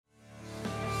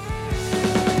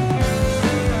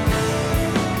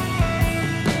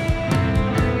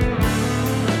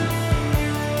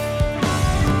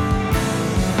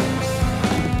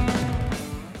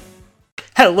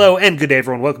Hello and good day,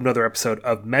 everyone. Welcome to another episode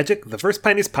of Magic, the First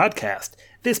Pioneers podcast.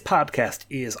 This podcast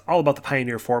is all about the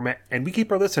Pioneer format, and we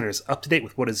keep our listeners up to date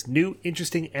with what is new,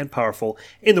 interesting, and powerful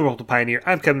in the world of Pioneer.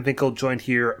 I'm Kevin Finkel, joined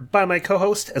here by my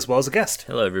co-host as well as a guest.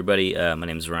 Hello, everybody. My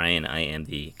name is Ryan. I am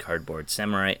the Cardboard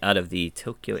Samurai out of the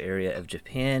Tokyo area of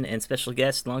Japan, and special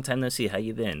guest. Long time no see. How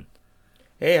you been?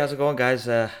 Hey, how's it going, guys?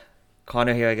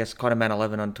 Connor here, I guess.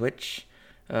 Conorman11 on Twitch.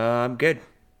 I'm good.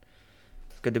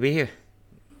 It's good to be here.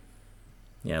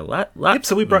 Yeah, lot. Yep,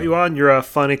 so we brought you on. You're a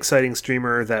fun, exciting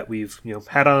streamer that we've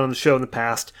had on the show in the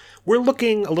past. We're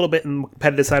looking a little bit in the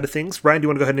competitive side of things. Ryan, do you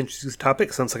want to go ahead and introduce the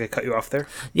topic? Sounds like I cut you off there.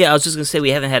 Yeah, I was just going to say we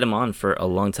haven't had him on for a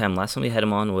long time. Last time we had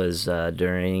him on was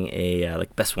during a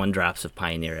Best One Drops of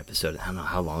Pioneer episode. I don't know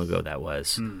how long ago that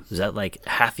was. Was that like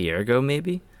half a year ago,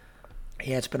 maybe?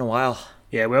 Yeah, it's been a while.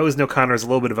 Yeah, we always know Connor is a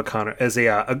little bit of a Connor as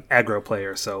a aggro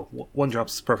player, so One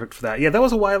Drops is perfect for that. Yeah, that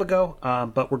was a while ago,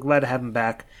 but we're glad to have him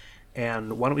back.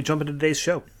 And why don't we jump into today's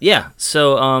show? Yeah,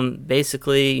 so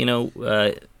basically,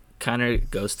 Connor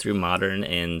goes through Modern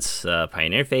and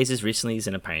Pioneer phases. Recently, he's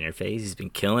in a Pioneer phase. He's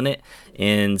been killing it.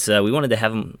 And we wanted to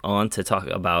have him on to talk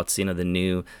about, the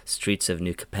new Streets of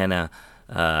New Capenna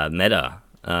meta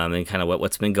and kind of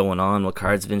what's been going on, what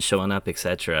cards have been showing up,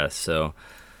 etc. So,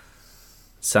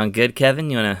 sound good, Kevin?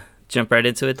 You want to jump right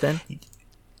into it then?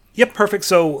 Yep, perfect.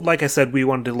 So, like I said, we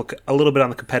wanted to look a little bit on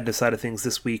the competitive side of things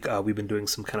this week. We've been doing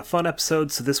some kind of fun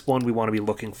episodes, so this one we want to be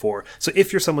looking for. So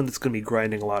if you're someone that's going to be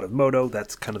grinding a lot of Moto,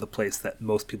 that's kind of the place that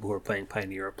most people who are playing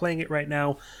Pioneer are playing it right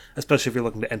now, especially if you're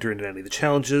looking to enter into any of the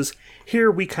challenges.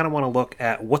 Here, we kind of want to look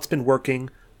at what's been working,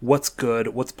 what's good,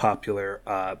 what's popular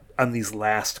on these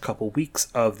last couple weeks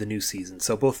of the new season.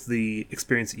 So both the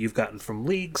experience that you've gotten from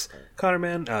leagues,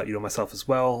 Conorman, myself as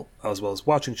well as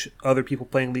watching other people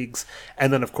playing leagues,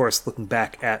 and then of course looking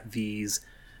back at these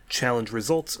challenge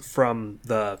results from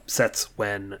the sets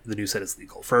when the new set is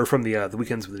legal, from the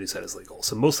weekends when the new set is legal.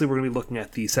 So mostly we're going to be looking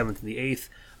at the 7th and the 8th.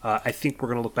 I think we're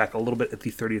going to look back a little bit at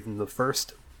the 30th and the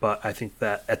 1st, but I think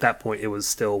that at that point it was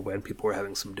still when people were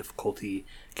having some difficulty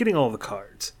getting all the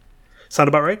cards. Sound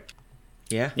about right?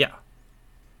 Yeah. Yeah.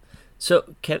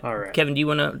 So, right. Kevin, do you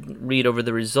want to read over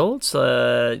the results?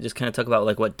 Just kind of talk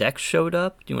about what decks showed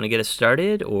up? Do you want to get us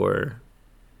started, or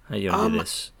how do you want to do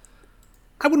this?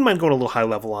 I wouldn't mind going a little high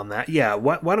level on that. Yeah,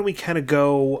 why don't we kind of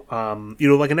go,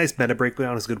 like a nice meta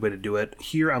breakdown is a good way to do it.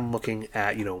 Here I'm looking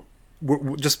at,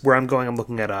 just where I'm going, I'm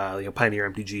looking at Pioneer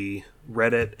MTG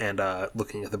Reddit and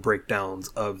looking at the breakdowns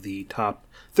of the top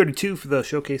 32 for the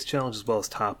Showcase Challenge as well as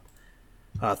top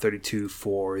 32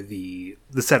 for the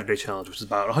Saturday Challenge, which is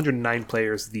about 109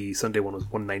 players. The Sunday one was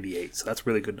 198, so that's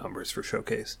really good numbers for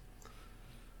Showcase.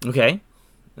 Okay.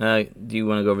 Do you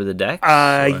want to go over the deck?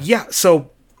 Yeah,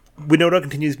 so Winota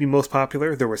continues to be most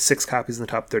popular. There were 6 copies in the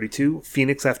top 32.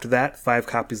 Phoenix after that, 5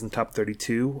 copies in the top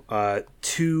 32.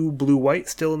 2 blue-white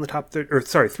still in the top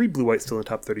 3 blue-white still in the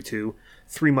top 32.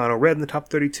 3 mono-red in the top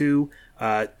 32.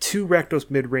 2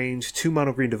 Rakdos mid-range, 2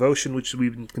 mono-green Devotion, which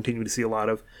we've been continuing to see a lot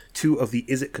of. 2 of the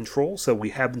Is It Control, so we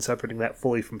have been separating that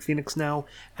fully from Phoenix now.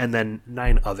 And then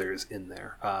 9 others in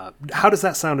there. How does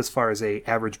that sound as far as a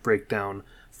average breakdown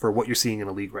for what you're seeing in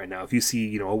a league right now? If you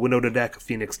see, a Winota deck, a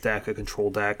Phoenix deck, a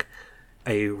Control deck,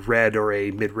 a red or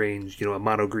a mid-range, a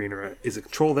mono-green or a Is It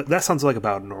Control, that sounds like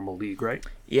about a normal league, right?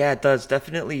 Yeah, it does.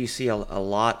 Definitely you see a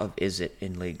lot of Is It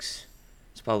in leagues.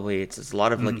 It's a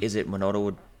lot of Is It. Winota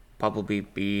would probably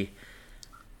be,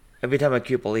 every time I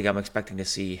queue up a league, I'm expecting to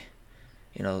see,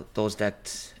 those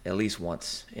decks at least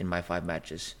once in my 5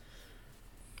 matches.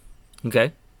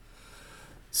 Okay.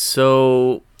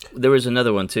 So there was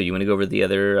another one too. You want to go over the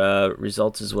other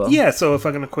results as well? Yeah, so if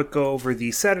I'm going to quick go over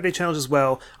the Saturday Challenge as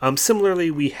well. Similarly,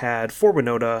 we had 4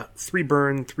 Winota, 3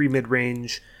 Burn, 3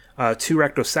 Mid-Range, 2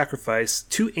 Rakdos Sacrifice,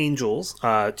 2 Angels,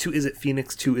 2 Is It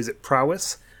Phoenix, 2 Is It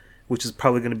Prowess, which is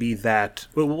probably going to be that,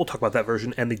 well, we'll talk about that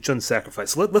version, and the Jun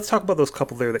Sacrifice. So let's talk about those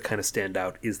couple there that kind of stand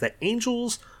out, is that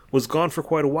Angels was gone for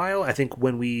quite a while. I think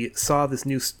when we saw this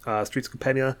new Streets of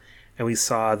Capenna and we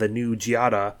saw the new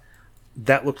Giada,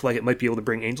 that looked like it might be able to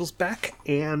bring Angels back,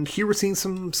 and here we're seeing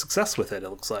some success with it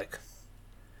looks like.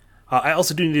 I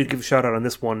also do need to give a shout out on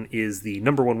this one, is the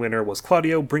number 1 winner was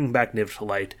Claudio, bringing back Niv to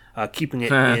light, keeping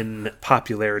it in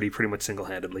popularity pretty much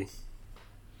single-handedly.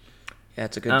 Yeah,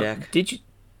 it's a good deck.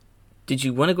 Did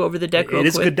you want to go over the deck real quick? It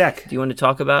is a good deck. Do you want to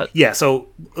talk about? Yeah, so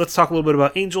let's talk a little bit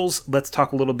about Angels. Let's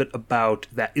talk a little bit about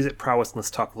that Is It Prowess, and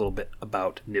let's talk a little bit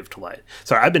about Niv to Light.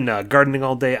 Sorry, I've been gardening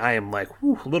all day. I am a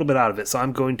little bit out of it, so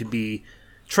I'm going to be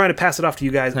trying to pass it off to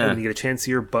you guys when you get a chance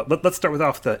here. But let's start with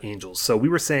off the Angels. So we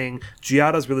were saying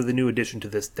Giada is really the new addition to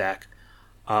this deck.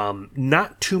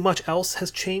 Not too much else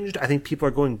has changed. I think people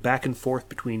are going back and forth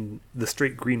between the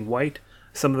straight green-white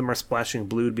Some of them are splashing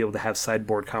blue to be able to have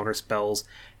sideboard counter spells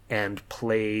and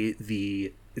play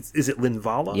the... Is it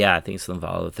Linvala? Yeah, I think it's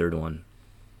Linvala, the third one.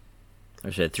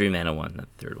 Or should I 3-mana one, not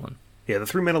the third one. Yeah, the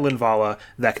 3-mana Linvala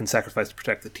that can sacrifice to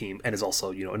protect the team, and is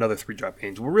also, another 3-drop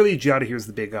angel. Well, really, Giada here is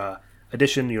the big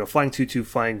addition. Flying 2/2,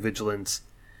 flying vigilance,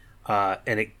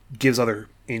 and it gives other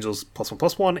angels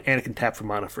 +1/+1, and it can tap for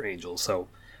mana for angels. So,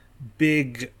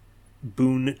 big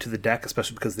boon to the deck,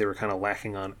 especially because they were kind of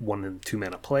lacking on 1 and 2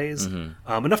 mana plays.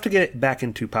 Enough to get it back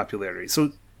into popularity.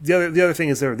 So, the other thing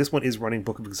is this one is running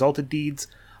Book of Exalted Deeds.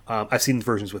 I've seen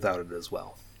versions without it as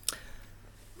well.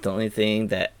 The only thing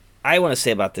that I want to say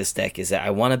about this deck is that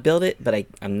I want to build it, but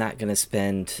I'm not going to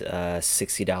spend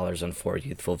 $60 on 4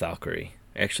 Youthful Valkyrie.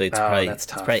 Actually, it's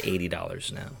probably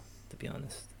 $80 now, to be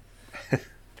honest.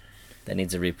 That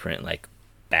needs a reprint,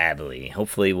 badly.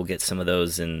 Hopefully, we'll get some of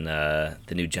those in the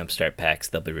new Jumpstart packs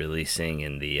they'll be releasing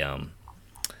in the,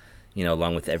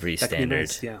 along with every standard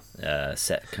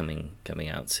set coming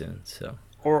out soon. So,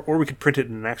 or we could print it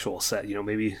in an actual set.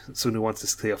 Maybe someone who wants to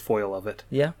see a foil of it.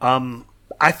 Yeah.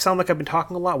 I sound like I've been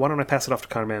talking a lot. Why don't I pass it off to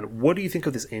Conorman? What do you think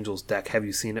of this Angels deck? Have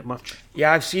you seen it much?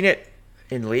 Yeah, I've seen it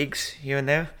in leagues here and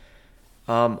there.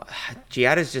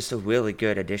 Giada is just a really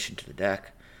good addition to the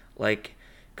deck.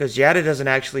 Because Giada doesn't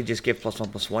actually just give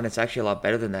 +1/+1. It's actually a lot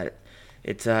better than that.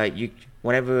 It's it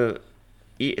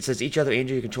says each other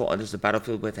angel you control enters the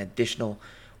battlefield with an additional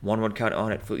 1/1 count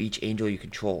on it for each angel you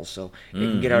control. So it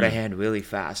can get out of hand really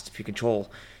fast. If you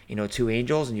control, 2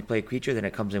 angels and you play a creature, then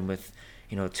it comes in with,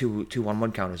 2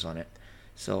 1/1 counters on it.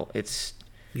 So it's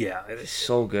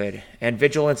so good. And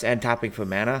vigilance and tapping for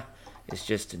mana is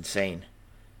just insane.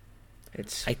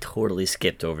 I totally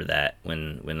skipped over that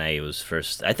when I was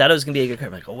first. I thought it was gonna be a good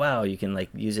card. I'm like, oh wow, you can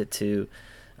use it to,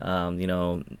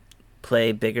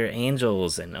 play bigger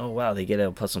angels, and oh wow, they get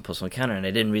a +1/+1 counter. And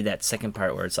I didn't read that second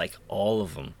part where it's all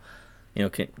of them,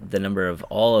 the number of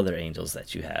all other angels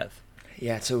that you have.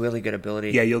 Yeah, it's a really good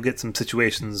ability. Yeah, you'll get some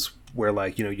situations where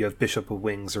you have Bishop of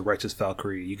Wings or Righteous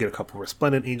Valkyrie. You get a couple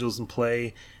Resplendent angels in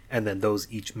play, and then those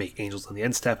each make angels on the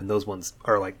end step, and those ones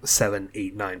are 7,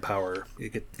 8, 9 power.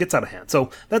 It gets out of hand.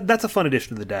 So that's a fun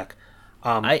addition to the deck.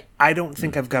 I don't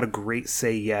think I've got a great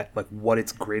say yet, what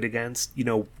it's great against.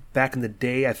 Back in the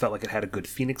day, I felt like it had a good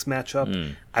Phoenix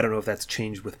matchup. I don't know if that's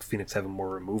changed with Phoenix having more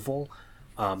removal.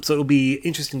 So it'll be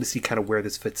interesting to see kind of where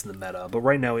this fits in the meta. But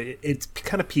right now, it's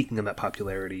kind of peaking in that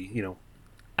popularity.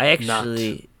 I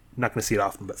actually not going to see it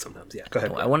often, but sometimes. Yeah, go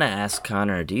ahead. I want to ask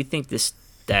Connor, do you think this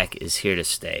deck is here to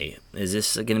stay? Is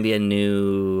this going to be a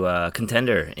new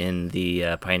contender in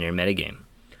the Pioneer metagame?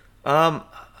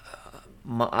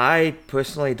 I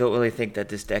personally don't really think that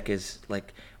this deck is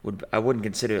I wouldn't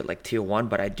consider it tier 1,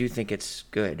 but I do think it's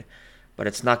good. But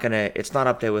it's not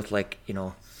up there with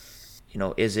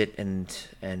Is It and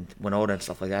Winota and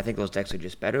stuff like that. I think those decks are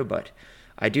just better, but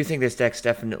I do think this deck's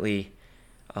definitely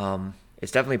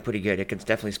it's definitely pretty good. It can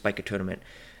definitely spike a tournament,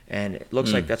 and it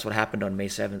looks like that's what happened on May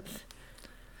 7th.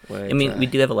 We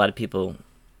do have a lot of people.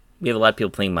 We have a lot of people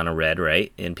playing mono red,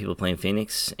 right? And people playing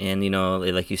Phoenix. And,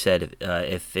 like you said,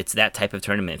 if it's that type of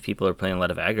tournament, if people are playing a lot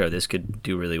of aggro, this could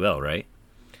do really well, right?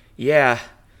 Yeah,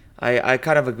 I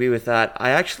kind of agree with that.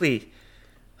 I actually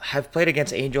have played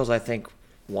against Angels, I think,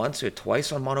 once or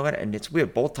twice on mono red, and it's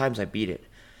weird. Both times I beat it.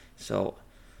 So,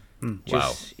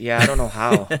 wow. Yeah, I don't know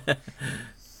how.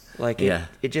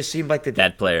 It just seemed like the...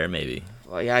 Bad player, maybe.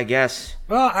 Well, yeah, I guess.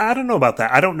 Well, I don't know about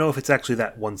that. I don't know if it's actually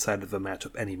that one-sided of a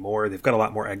matchup anymore. They've got a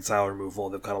lot more exile removal.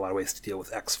 They've got a lot of ways to deal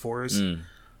with X4s.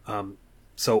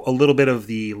 So a little bit of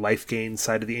the life gain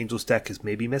side of the Angels deck is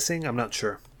maybe missing. I'm not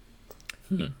sure.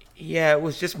 Yeah, it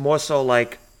was just more so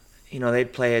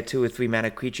they'd play a 2 or 3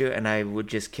 mana creature, and I would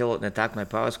just kill it and attack my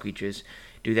prowess creatures,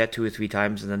 do that 2 or 3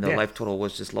 times, and then the life total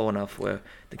was just low enough where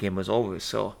the game was over.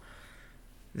 So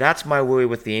that's my worry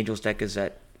with the Angels deck, is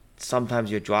that sometimes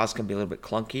your draws can be a little bit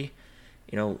clunky,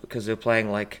 because they're playing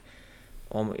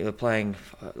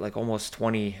almost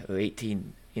 20 or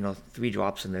 18, 3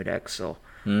 drops in their deck. So,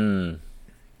 and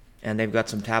they've got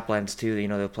some tap lands too.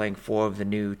 They're playing 4 of the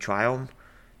new Triumph,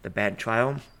 the banned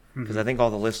Triumph, because I think all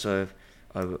the lists are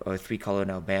 3 color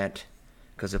now banned,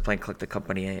 because they're playing Collect the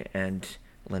Company and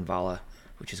Linvala,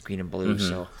 which is green and blue.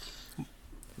 So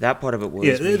that part of it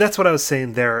worries me. That's what I was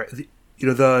saying there.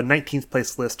 The 19th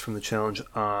place list from the challenge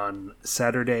on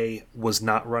Saturday was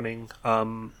not running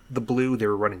the blue. They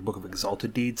were running Book of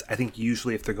Exalted Deeds. I think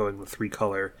usually if they're going with 3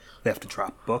 color, they have to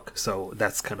drop Book. So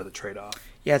that's kind of the trade-off.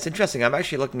 Yeah, it's interesting. I'm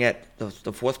actually looking at the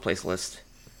 4th place list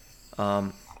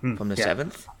from the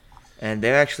 7th. And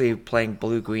they're actually playing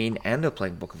blue-green, and they're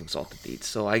playing Book of Exalted Deeds.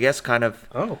 So I guess kind of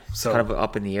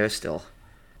up in the air still.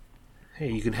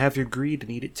 Hey, you can have your greed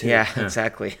and eat it too. Yeah,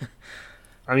 exactly.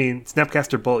 I mean,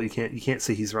 Snapcaster Bolt, you can't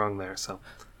say he's wrong there. So,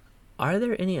 are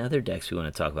there any other decks we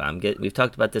want to talk about? We've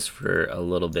talked about this for a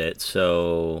little bit,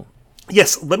 so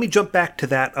yes, let me jump back to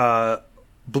that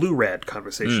blue-red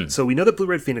conversation. So we know that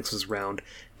blue-red Phoenix was around.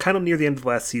 Kind of near the end of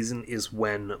last season is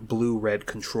when blue-red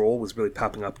Control was really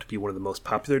popping up to be one of the most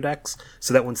popular decks.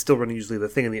 So that one's still running usually the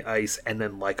Thing in the Ice and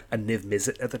then like a Niv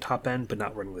Mizzet at the top end, but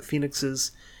not running the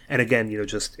Phoenixes. And again,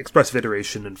 just Expressive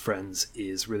Iteration and Friends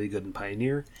is really good in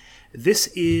Pioneer. This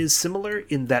is similar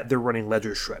in that they're running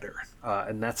Ledger Shredder,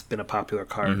 and that's been a popular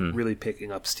card, really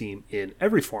picking up steam in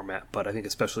every format, but I think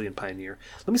especially in Pioneer.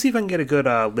 Let me see if I can get a good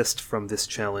list from this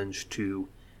challenge to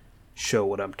show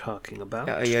what I'm talking about.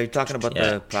 Are you talking about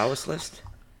the prowess list?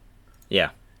 Yeah.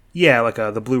 Yeah, like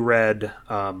the blue-red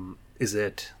is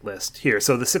it list. Here,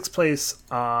 so the 6th place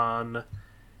on... Let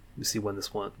me see when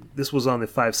this one... This was on the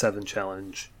 5-7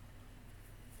 challenge.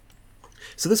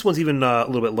 So this one's even a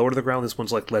little bit lower to the ground. This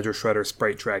one's like Ledger Shredder,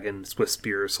 Sprite Dragon, Swift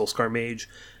Spear, Soulscar Mage.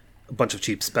 A bunch of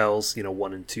cheap spells,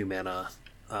 1 and 2 mana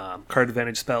card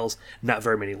advantage spells. Not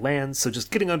very many lands, so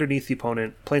just getting underneath the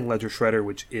opponent, playing Ledger Shredder,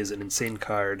 which is an insane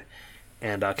card,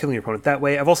 and killing your opponent that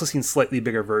way. I've also seen slightly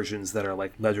bigger versions that are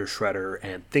like Ledger Shredder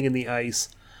and Thing in the Ice,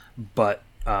 but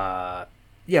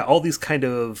all these kind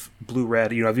of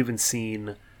blue-red, I've even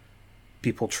seen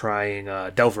people trying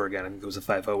Delver again. I think it was a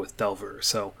 5-0 with Delver,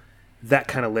 so that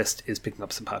kind of list is picking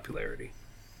up some popularity.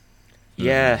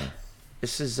 Yeah,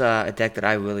 this is a deck that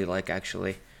I really like,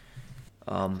 actually.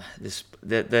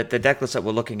 The deck list that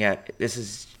we're looking at, this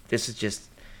is just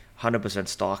 100%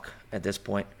 stock at this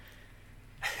point.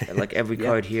 Like every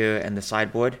card here and the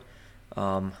sideboard,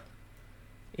 all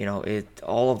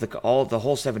the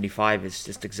whole 75 is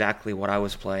just exactly what I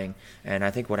was playing, and I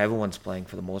think what everyone's playing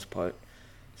for the most part.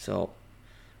 So.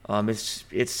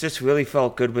 It's just really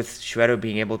felt good with Shredder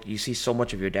being able to, you see so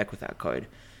much of your deck with that card,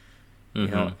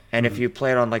 and if you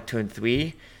play it on like turn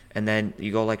 3 and then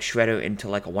you go like Shredder into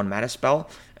like a 1 mana spell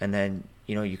and then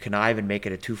you connive and make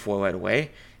it a 2/4 right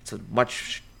away, it's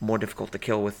much more difficult to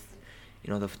kill with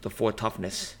the 4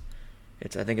 toughness.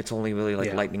 I think it's only really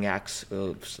like Lightning Axe,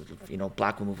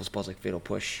 black removal spells like Fatal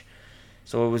Push.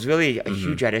 So it was really a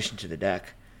huge addition to the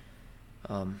deck.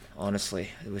 Honestly,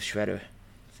 it was Shredder.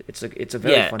 It's a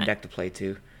very fun deck to play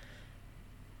too.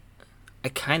 I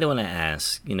kind of want to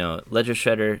ask, Ledger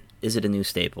Shredder, is it a new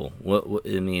staple? What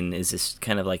I mean, is this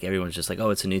kind of like everyone's just like, oh,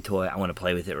 it's a new toy, I want to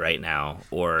play with it right now,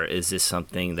 or is this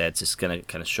something that's just gonna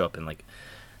kind of show up in like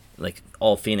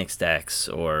all Phoenix decks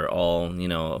or all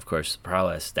of course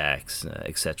Prowess decks,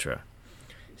 etc.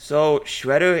 So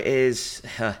Shredder is,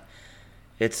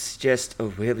 it's just a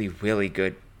really really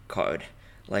good card.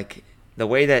 Like the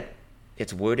way that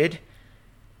it's worded.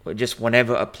 Just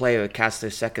whenever a player casts their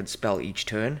second spell each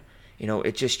turn,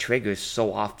 it just triggers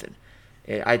so often.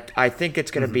 I think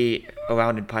it's going to be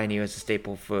around in Pioneer as a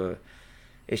staple for...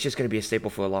 It's just going to be a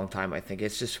staple for a long time, I think.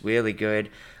 It's just really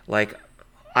good. Like,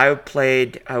 I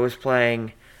was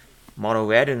playing Mono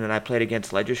Red, and then I played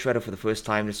against Ledger Shredder for the first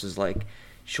time. This was like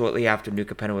shortly after New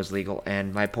Capenna was legal,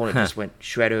 and my opponent just went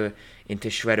Shredder into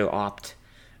Shredder Opt,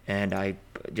 and I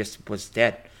just was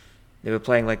dead. They were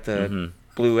playing like the...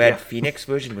 blue-red Phoenix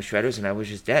version with Shredders, and I was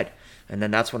just dead. And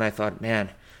then that's when I thought, man,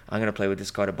 I'm going to play with this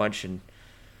card a bunch, and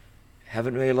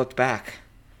haven't really looked back.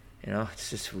 It's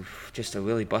just a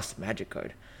really busted Magic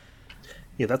card.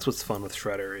 Yeah, that's what's fun with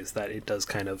Shredder, is that it does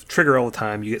kind of trigger all the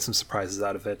time. You get some surprises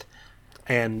out of it.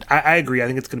 And I agree. I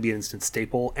think it's going to be an instant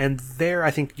staple. And there,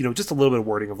 I think, just a little bit of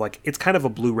wording of like, it's kind of a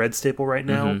blue-red staple right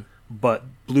now. But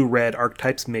blue-red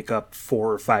archetypes make up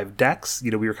 4 or 5 decks.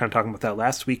 We were kind of talking about that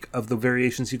last week of the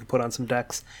variations you could put on some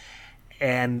decks.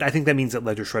 And I think that means that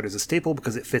Ledger Shredder is a staple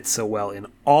because it fits so well in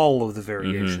all of the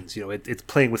variations. It's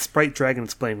playing with Sprite Dragon,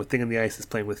 it's playing with Thing in the Ice, it's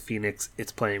playing with Phoenix,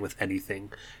 it's playing with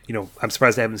anything. I'm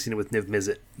surprised I haven't seen it with Niv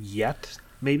Mizzet yet,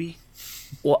 maybe?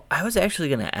 Well, I was actually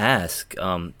going to ask,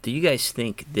 do you guys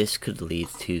think this could lead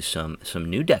to some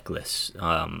new deck lists,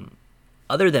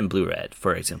 other than blue-red,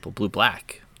 for example,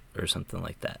 blue-black? Or something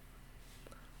like that.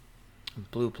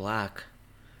 Blue-black.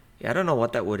 Yeah, I don't know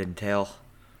what that would entail,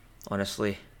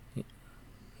 honestly.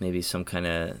 Maybe some kind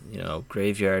of,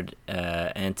 graveyard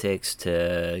antics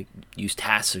to use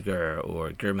Tassiger or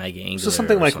Gurmag Angler. So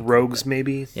something like Rogues,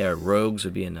 maybe? Yeah, Rogues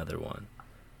would be another one.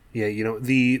 Yeah,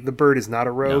 the bird is not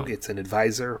a rogue, it's an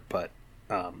advisor, but...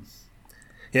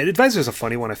 Advisor is a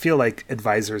funny one. I feel like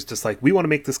Advisor is just like, we want to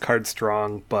make this card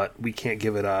strong, but we can't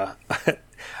give it a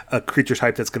creature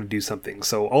type that's going to do something.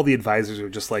 So all the advisors are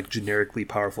just like generically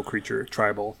powerful creature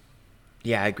tribal.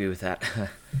 Yeah, I agree with that.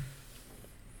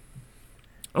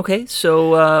 Okay,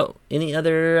 so any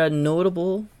other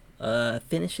notable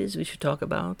finishes we should talk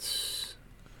about?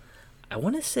 I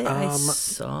want to say I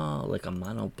saw like a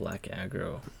mono black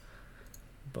aggro,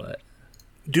 but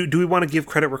do we want to give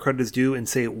credit where credit is due and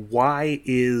say why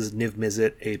is Niv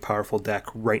Mizzet a powerful deck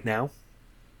right now?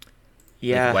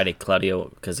 Yeah. Like, why did Claudio?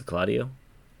 Because of Claudio?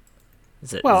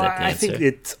 Is that the I answer?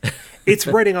 think it's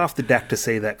writing off the deck to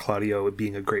say that Claudio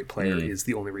being a great player is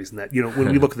the only reason that,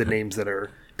 when we look at the names that are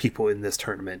people in this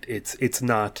tournament, it's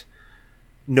not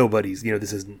nobody's.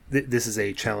 This is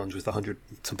a challenge with 100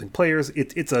 something players.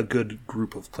 It's a good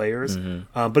group of players.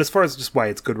 But as far as just why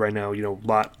it's good right now,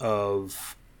 lot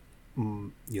of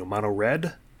mono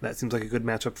red. That seems like a good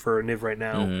matchup for Niv right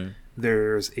now.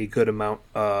 There's a good amount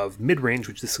of mid range,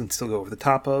 which this can still go over the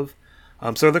top of.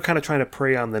 So they're kind of trying to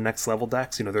prey on the next level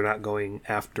decks. They're not going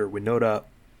after Winota.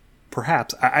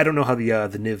 Perhaps I don't know how the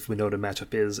Niv Winota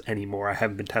matchup is anymore. I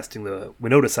haven't been testing the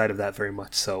Winota side of that very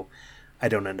much, so I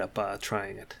don't end up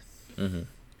trying it.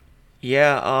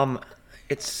 Yeah,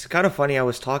 it's kind of funny. I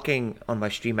was talking on my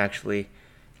stream actually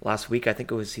last week. I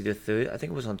think it was I think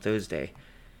it was on Thursday.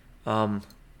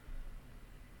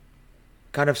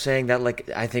 Kind of saying that, like,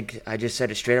 I think I just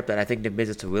said it straight up that I think Niv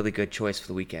Mizzet's a really good choice for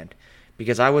the weekend,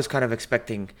 because I was kind of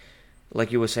expecting,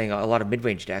 like you were saying, a lot of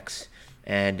mid-range decks,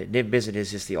 and Niv Mizzet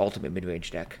is just the ultimate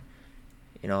mid-range deck.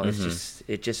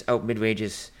 It just out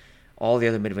mid-ranges all the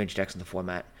other mid-range decks in the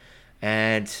format.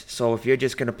 And so if you're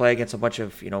just going to play against a bunch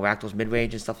of, Rakdos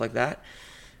mid-range and stuff like that,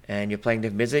 and you're playing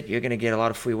Niv Mizzet, you're going to get a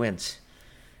lot of free wins.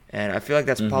 And I feel like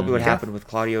that's probably what happened with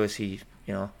Claudio, is he,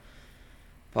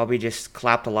 probably just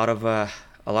clapped a lot of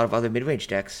other mid-range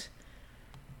decks.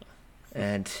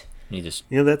 And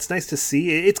that's nice to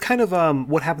see. It's kind of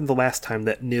what happened the last time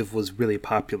that Niv was really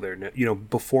popular.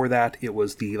 Before that it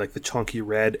was the chunky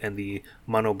red and the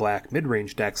mono black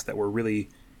mid-range decks that were really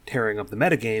tearing up the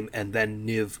metagame, and then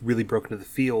Niv really broke into the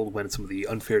field when some of the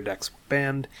unfair decks were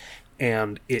banned,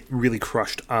 and it really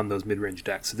crushed on those mid-range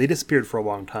decks. So they disappeared for a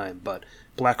long time, but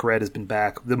black red has been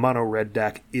back. The mono red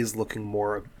deck is looking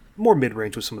more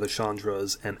mid-range with some of the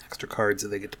Chandras and extra cards that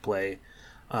they get to play.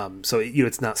 So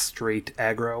it's not straight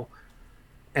aggro.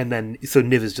 And then, so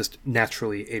Niv is just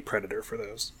naturally a predator for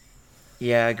those.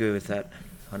 Yeah, I agree with that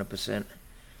 100%.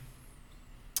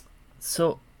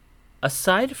 So,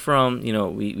 aside from,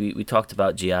 we talked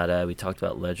about Giada, we talked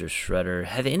about Ledger Shredder,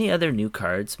 have any other new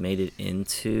cards made it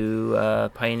into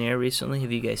Pioneer recently?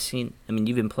 Have you guys seen? I mean,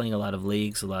 you've been playing a lot of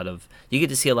leagues, you get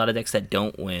to see a lot of decks that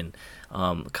don't win,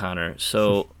 Connor.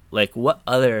 So, what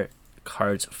other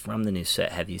cards from the new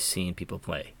set have you seen people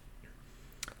play?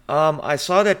 I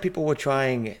saw that people were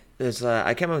trying. There's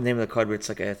I can't remember the name of the card, but it's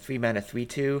like a 3-mana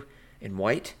 3/2 in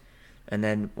white, and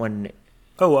then when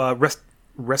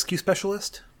Rescue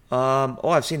Specialist.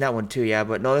 I've seen that one too. Yeah,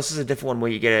 but no, this is a different one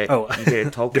where you get a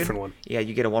token. Different one. Yeah,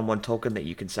 you get a 1/1 token that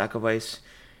you can sacrifice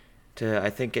to. I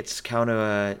think it's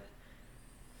counter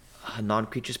a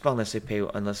non-creature spell unless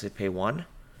they pay 1.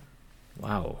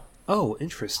 Wow. Oh,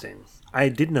 interesting. I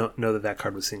did not know that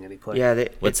card was seeing any play. Yeah,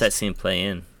 what's that seeing play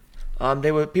in?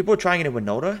 People were trying it in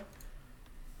Winota.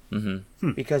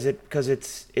 Because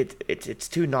it's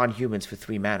 2 non-humans for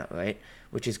 3 mana, right?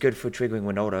 Which is good for triggering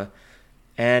Winota,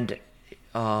 and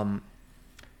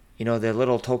the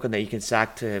little token that you can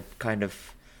sack to kind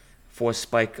of force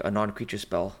spike a non-creature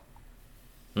spell.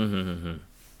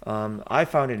 I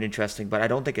found it interesting, but I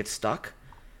don't think it's stuck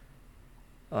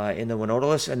in the Winota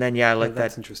list. And then I like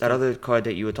that other card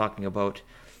that you were talking about,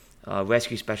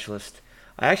 Rescue Specialist.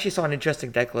 I actually saw an interesting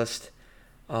deck list,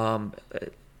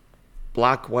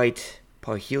 black-white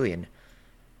Parhelion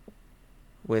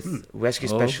with Rescue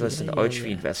Specialist and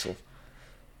Archfiend Vessel.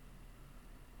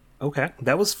 Okay,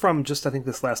 that was from just, I think,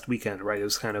 this last weekend, right? It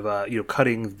was kind of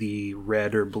cutting the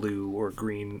red or blue or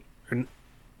green,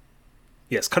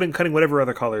 cutting whatever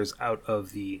other colors out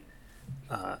of the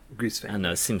Grease family. I don't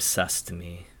know, it seems sus to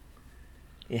me.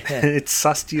 Yeah. It's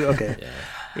sus to you? Okay.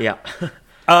 Yeah.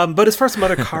 But as far as some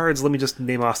other cards, let me just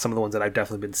name off some of the ones that I've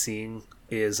definitely been seeing.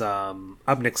 Is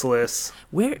Obnixilis,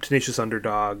 Tenacious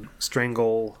Underdog,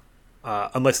 Strangle,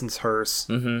 Unlicensed Hearse.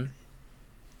 All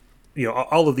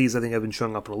of these I think have been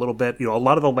showing up in a little bit. A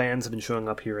lot of the lands have been showing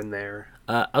up here and there.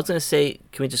 I was going to say,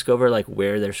 can we just go over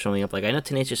where they're showing up? I know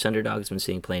Tenacious Underdog's been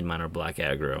seeing playing mono black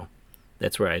aggro.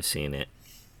 That's where I've seen it.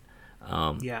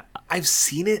 I've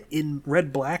seen it in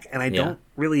red black, and I don't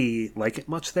really like it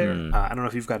much there. I don't know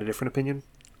if you've got a different opinion.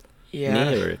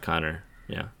 Yeah. Me or Connor?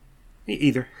 Yeah.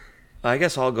 Either. I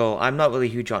guess I'll go. I'm not really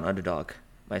huge on Underdog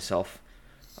myself.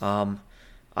 I'm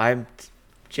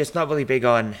just not really big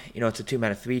on, it's a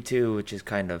 2-mana 3/2, which is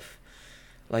kind of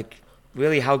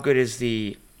really how good is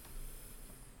the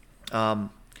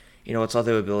its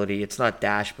other ability. It's not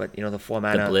dash, but the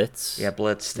 4-mana. The Blitz? Yeah,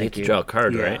 Blitz. Thank you. You draw a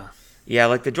card, right? Yeah,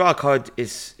 like the draw card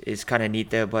is kind of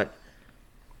neat there, but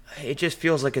it just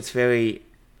feels like it's very,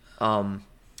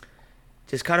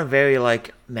 just kind of very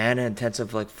like mana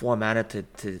intensive, like 4 mana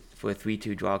for a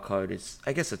 3/2 draw card.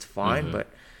 I guess it's fine, but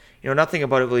nothing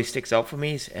about it really sticks out for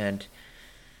me, and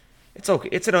it's okay.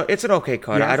 It's an okay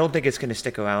card. Yeah. I don't think it's gonna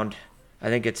stick around. I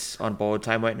think it's on borrowed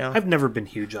time right now. I've never been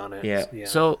huge on it. Yeah.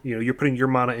 So you're putting your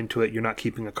mana into it. You're not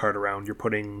keeping a card around. You're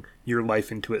putting your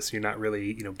life into it, so you're not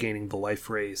really gaining the life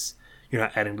race. You're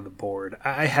not adding to the board.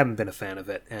 I haven't been a fan of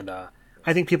it, and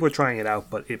I think people are trying it out,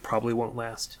 but it probably won't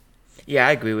last. Yeah,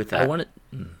 I agree with that.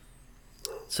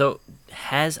 So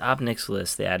has Ob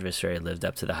Nixilis, the adversary, lived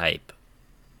up to the hype?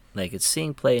 Like, it's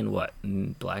seeing play in what,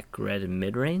 black, red, and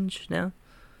mid range now?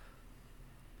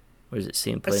 Or is it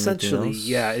seeing play Essentially, in anything else?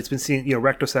 yeah. It's been seeing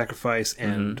Recto Sacrifice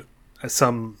and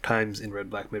sometimes in red,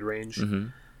 black, mid range.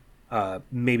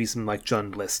 Maybe some like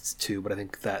Jund lists too, but I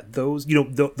think that those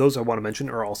those I want to mention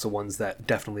are also ones that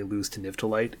definitely lose to Niv to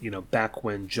Light. Back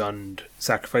when Jund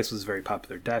Sacrifice was a very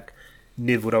popular deck,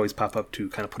 Niv would always pop up to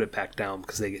kind of put it back down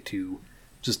because they get to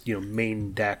just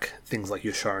main deck things like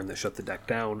Yasharn that shut the deck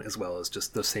down, as well as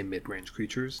just those same mid range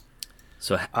creatures.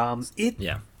 So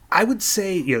yeah. I would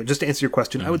say, just to answer your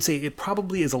question, I would say it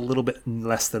probably is a little bit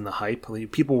less than the hype.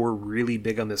 People were really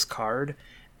big on this card,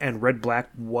 and red-black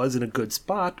was in a good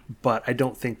spot, but I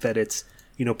don't think that it's,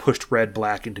 pushed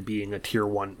red-black into being a tier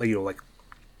 1, like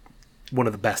one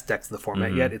of the best decks in the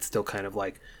format yet. It's still kind of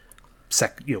like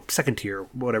second tier,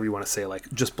 whatever you want to say,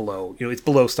 like just below. It's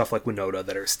below stuff like Winota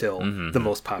that are still the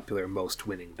most popular, most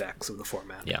winning decks of the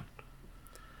format. Yeah.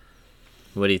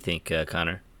 What do you think,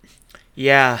 Connor?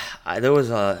 Yeah, there was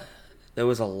a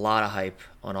lot of hype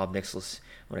on Ob Nixilis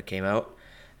when it came out,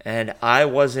 and I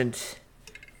wasn't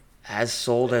as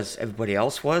sold as everybody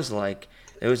else was. Like,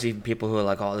 there was even people who were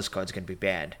like, "Oh, this card's gonna be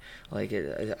bad." Like,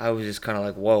 I was just kind of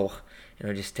like, "Whoa,"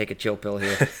 just take a chill pill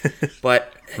here.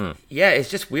 But yeah, it's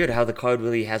just weird how the card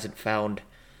really hasn't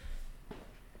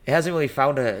really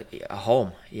found a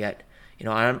home yet.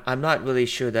 I'm not really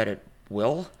sure that it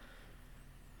will.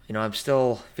 I'm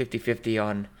still 50-50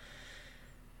 on.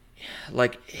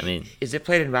 Like, is it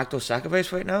played in Rakdos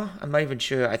Sacrifice right now? I'm not even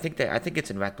sure. I think it's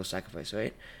in Rakdos Sacrifice,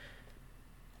 right?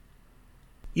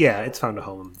 Yeah, it's found a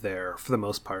home there for the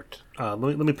most part.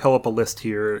 Let me pull up a list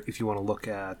here if you want to look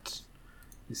at.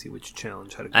 Let me see which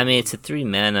challenge had. It's a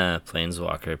 3-mana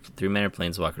planeswalker. 3-mana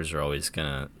planeswalkers are always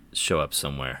gonna show up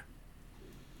somewhere.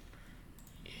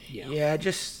 Yeah.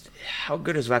 Just how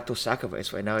good is Rakdos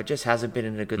Sacrifice right now? It just hasn't been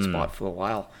in a good spot for a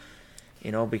while.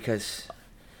 Because.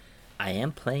 I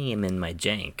am playing him in my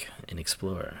jank in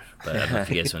Explorer, but I don't know if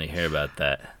you guys want to hear about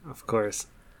that. Of course.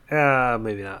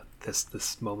 Maybe not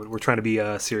this moment. We're trying to be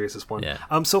serious this one. Yeah.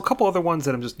 So a couple other ones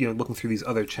that I'm just looking through these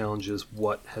other challenges.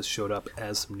 What has showed up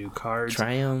as some new cards?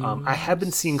 Triumphs. I have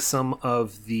been seeing some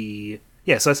of the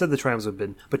So I said the Triumphs have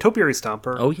been, but Topiary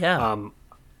Stomper. Oh yeah. I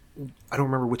don't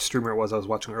remember which streamer it was I was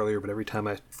watching earlier, but every time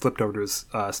I flipped over to his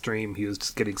stream, he was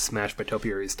just getting smashed by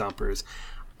Topiary Stompers.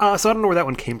 So I don't know where that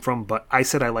one came from, but I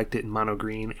said I liked it in mono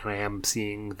green, and I am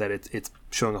seeing that it's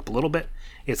showing up a little bit.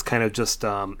 It's kind of just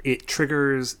it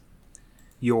triggers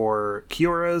your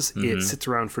Kioras, it sits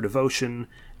around for devotion,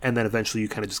 and then eventually you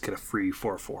kind of just get a free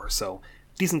 4/4. So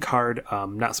decent card.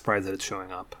 Not surprised that it's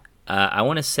showing up. I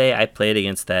want to say I played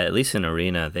against that, at least in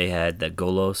Arena. They had the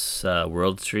Golos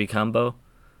World Tree combo,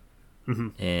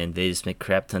 and they just make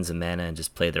crap tons of mana and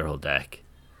just play their whole deck.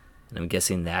 And I'm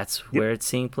guessing that's where it's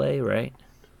seeing play, right?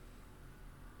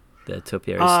 The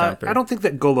Topiary Stomper. I don't think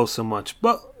that Golos so much,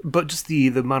 but just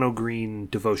the mono green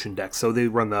devotion deck. So they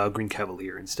run the Green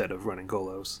Cavalier instead of running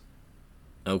Golos.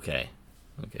 Okay,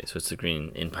 so it's the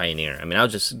green in Pioneer. I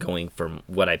was just going from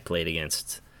what I played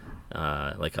against,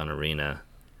 like on Arena.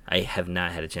 I have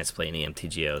not had a chance to play any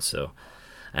MTGO, so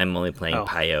I'm only playing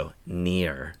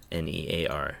Pioneer,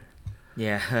 Near.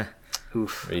 Yeah.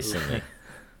 Oof. Recently.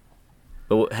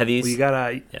 But have you? Well, you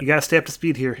gotta stay up to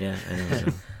speed here. Yeah, I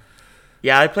know.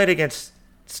 Yeah, I played against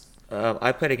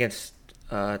Topiary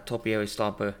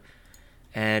Stomper,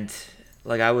 and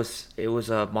like it was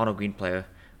a mono green player,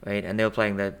 right? And they were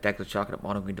playing the deck of chocolate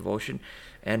mono green devotion.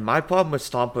 And my problem with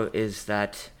Stomper is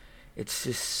that it's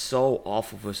just so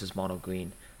awful versus mono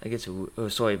green. Like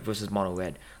versus mono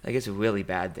red. Like it's really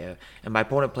bad there. And my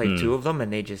opponent played two of them,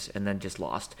 and then just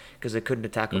lost because they couldn't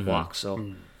attack a block.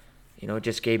 So, it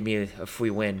just gave me a free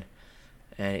win,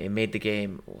 and it made the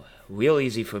game real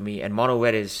easy for me. And mono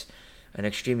red is an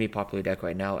extremely popular deck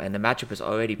right now, and the matchup is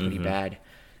already pretty bad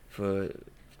for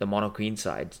the mono green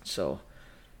side. So,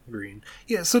 green.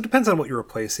 Yeah, so it depends on what you're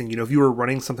replacing. You know, if you were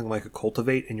running something like a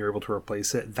Cultivate and you're able to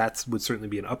replace it, that would certainly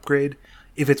be an upgrade.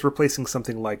 If it's replacing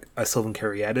something like a Sylvan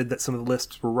Caryatid that some of the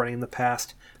lists were running in the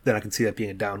past, then I can see that being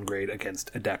a downgrade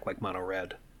against a deck like Mono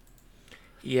Red.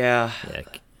 Yeah.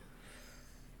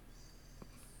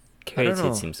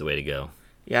 Caryatid seems the way to go.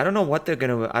 Yeah, I don't know what they're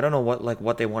gonna. I don't know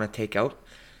what they want to take out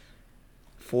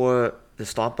for the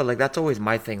Stomper. Like that's always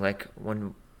my thing. Like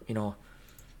when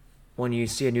you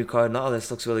see a new card, oh, this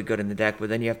looks really good in the deck, but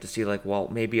then you have to see like, well,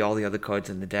 maybe all the other cards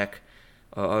in the deck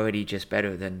are already just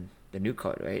better than the new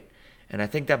card, right? And I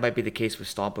think that might be the case with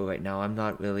Stomper right now. I'm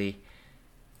not really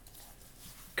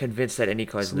convinced that any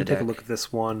cards in the deck. Take a look at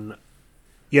this one.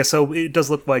 Yeah, so it does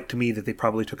look like to me that they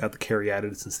probably took out the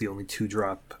Caryatid since the only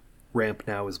 2-drop ramp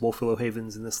now is Wolfwillow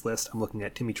Havens in this list. I'm looking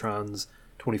at Timmytron's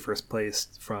 21st place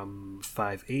from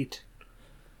 5/8.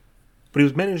 But he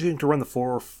was managing to run the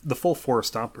full 4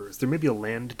 Stompers. There may be a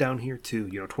land down here too.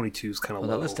 22 is kind of low.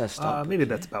 That list has Stompers, maybe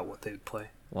that's about what they would play.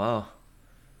 Wow.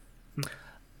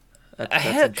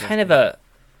 I kind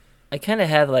of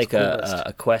have like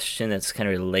a question that's kind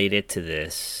of related to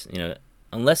this.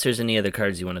 Unless there's any other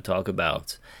cards you want to talk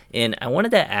about. And I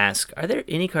wanted to ask, are there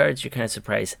any cards you're kind of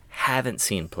surprised haven't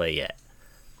seen play yet?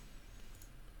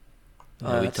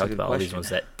 We talked about all these ones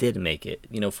that did make it.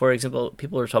 For example,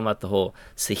 people were talking about the whole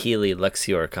Saheeli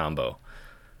Luxior combo.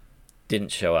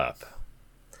 Didn't show up.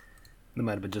 That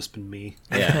might have just been me.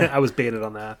 Yeah. I was baited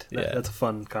on that. Yeah. That's a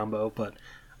fun combo, but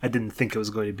I didn't think it was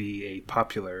going to be a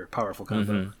popular, powerful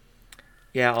combo. Mm-hmm.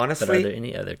 Yeah, honestly. But are there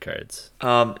any other cards?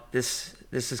 This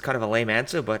is kind of a lame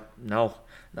answer, but no,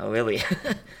 not really.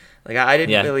 Like I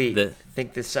didn't really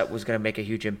think this set was going to make a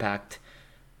huge impact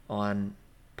on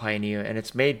Pioneer, and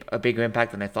it's made a bigger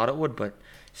impact than I thought it would, but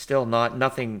still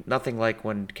nothing like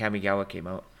when Kamigawa came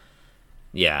out.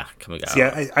 Yeah, Kamigawa. So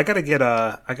yeah, I gotta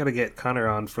get Connor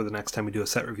on for the next time we do a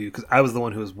set review because I was the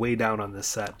one who was way down on this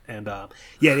set, and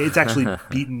it's actually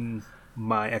beaten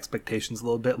my expectations a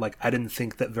little bit. Like I didn't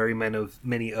think that very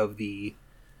many of the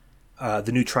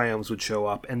new Triomes would show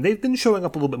up, and they've been showing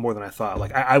up a little bit more than I thought.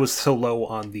 Like I was so low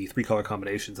on the 3-color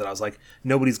combinations that I was like,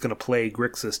 nobody's gonna play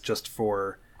Grixis just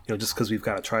for just because we've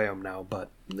got a Triome now. But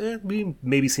we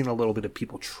maybe seen a little bit of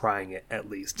people trying it at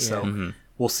least. Yeah. So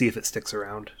we'll see if it sticks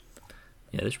around.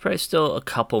 Yeah, there's probably still a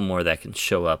couple more that can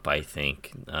show up, I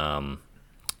think. I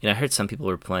heard some people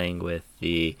were playing with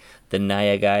the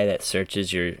Naya guy that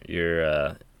searches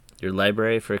your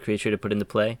library for a creature to put into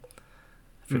play.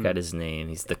 I forgot his name.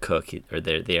 He's the cook,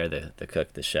 they are the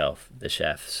cook, the chef.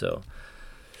 So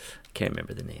I can't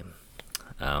remember the name.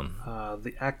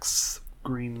 The X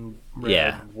green,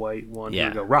 red, white one. Yeah. Here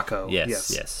we go. Rocco.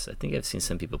 Yes. I think I've seen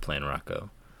some people playing Rocco.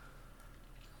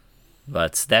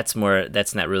 But that's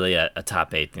not really a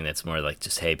top 8 thing. That's more like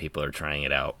just, hey, people are trying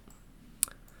it out.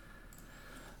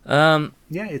 It's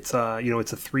it's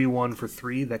a 3/1 for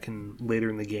 3 that can later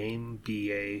in the game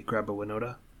be a grab a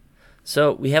Winota.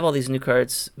 So we have all these new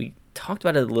cards. We talked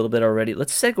about it a little bit already.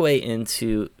 Let's segue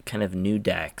into kind of new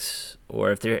decks,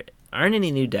 or if there aren't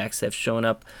any new decks that have shown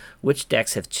up, which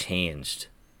decks have changed?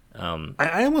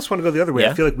 I almost want to go the other way.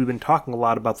 Yeah? I feel like we've been talking a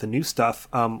lot about the new stuff.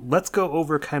 Let's go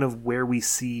over kind of where we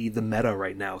see the meta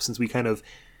right now, since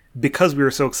because we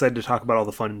were so excited to talk about all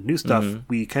the fun new stuff,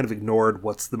 we kind of ignored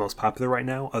what's the most popular right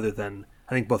now, other than,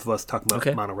 I think both of us talking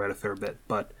about Mono Red a fair bit.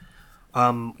 But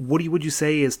what would you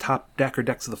say is top deck or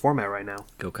decks of the format right now?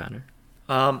 Go, Connor.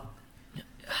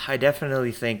 I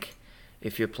definitely think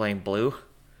if you're playing blue,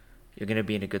 you're going to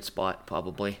be in a good spot,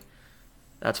 probably.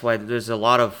 That's why there's a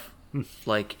lot of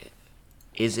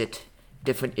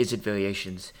different Izzet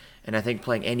variations, and I think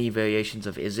playing any variations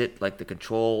of Izzet, like the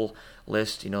control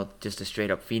list, just a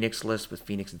straight up Phoenix list with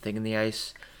Phoenix and Thing in the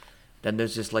Ice. Then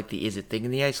there's just like the Izzet Thing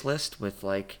in the Ice list with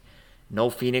like no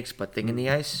Phoenix but Thing in the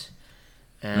Ice,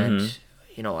 and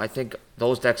I think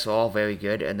those decks are all very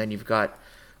good. And then you've got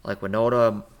like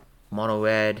Winota, Mono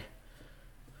Red.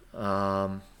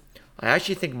 I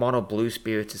actually think Mono Blue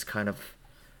Spirits is kind of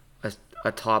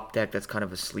a top deck that's kind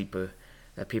of a sleeper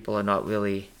that people are not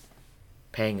really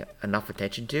paying enough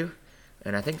attention to.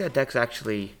 And I think that deck's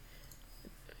actually,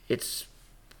 it's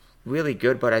really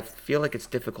good, but I feel like it's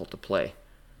difficult to play.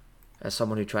 As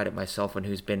someone who tried it myself and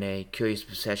who's been a Curious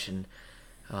Possession,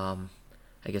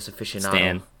 aficionado.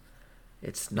 Stan.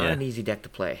 It's not an easy deck to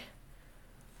play.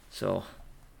 So...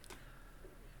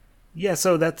 Yeah,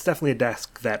 so that's definitely a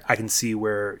deck that I can see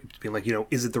where it's being like,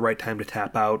 is it the right time to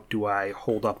tap out? Do I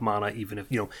hold up mana even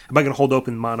if, am I going to hold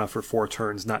open mana for 4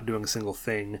 turns, not doing a single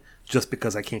thing, just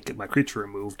because I can't get my creature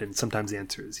removed? And sometimes the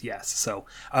answer is yes. So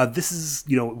this is,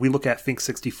 we look at Fink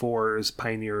 64's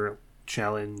Pioneer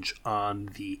challenge on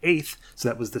the 8th, so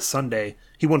that was this Sunday.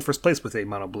 He won first place with a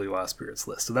mono blue spirits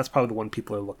list, so that's probably the one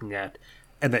people are looking at,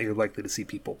 and that you're likely to see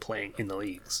people playing in the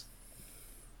leagues.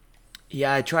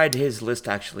 Yeah, I tried his list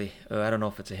actually. I don't know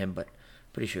if it's a him, but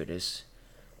pretty sure it is.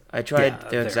 I tried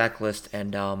the exact list,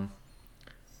 and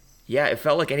yeah, it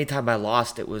felt like anytime I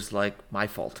lost, it was like my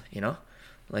fault, you know?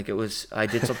 Like it was, I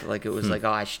did something like it was like,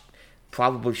 oh,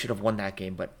 probably should have won that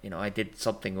game, but you know, I did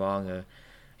something wrong.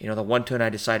 You know, the one turn I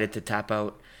decided to tap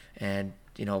out and,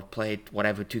 you know, play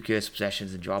whatever 2 curious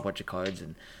possessions and draw a bunch of cards,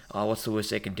 and what's the worst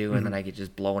they can do? And then I get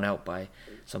just blown out by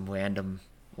some random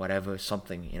whatever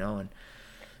something, you know, and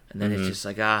then it's just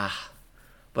like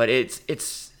but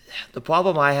it's the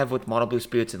problem I have with mono blue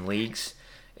spirits in leagues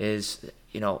is,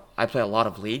 you know, I play a lot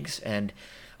of leagues, and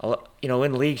you know,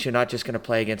 in leagues you're not just going to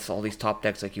play against all these top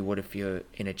decks like you would if you're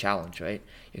in a challenge, right?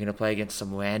 You're going to play against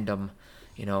some random,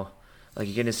 you know, like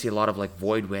you're going to see a lot of like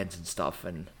void wins and stuff,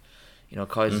 and you know,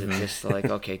 cards that just like,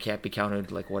 okay, can't be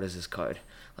countered, like what is this card?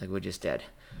 Like we're just dead,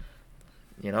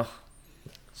 you know?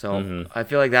 So I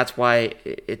feel like that's why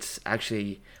it's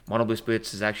actually, mono blue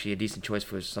spirits is actually a decent choice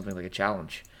for something like a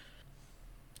challenge,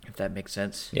 if that makes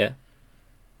sense. Yeah.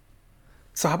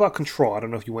 So how about control? I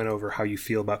don't know if you went over how you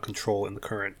feel about control in the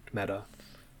current meta.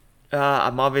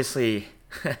 I'm obviously,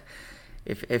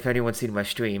 if anyone's seen my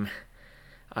stream,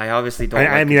 I obviously don't.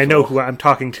 I mean, control. I know who I'm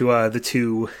talking to. The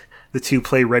two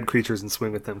play red creatures and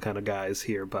swing with them kind of guys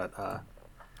here, but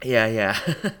yeah,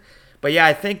 but yeah,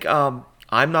 I think I'm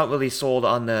not really sold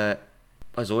on the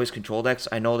Azorius control decks.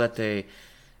 I know that they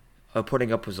are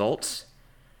putting up results,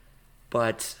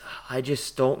 but I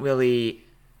just don't really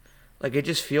like. It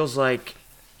just feels like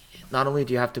not only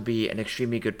do you have to be an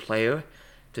extremely good player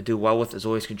to do well with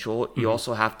Azorius control, you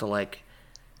also have to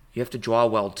you have to draw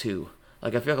well too.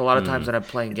 Like I feel like a lot of times when I'm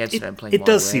playing against it, I'm playing. It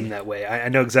does seem that way. I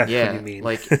know exactly what you mean.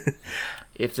 Like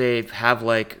if they have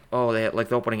they have, the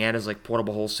opening hand is like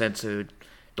Portable Hole Censored,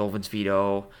 Dolphin's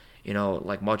Veto, you know,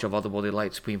 like March of Otherworldly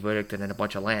Light, Supreme Verdict, and then a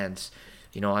bunch of lands,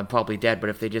 you know, I'm probably dead. But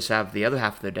if they just have the other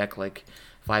half of their deck, like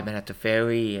 5-mana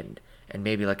Teferi and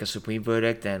maybe like a Supreme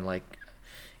Verdict and like,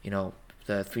 you know,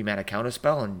 the 3-mana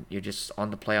Counterspell, and you're just on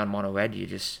the play on mono red,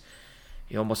 you're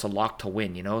almost a lock to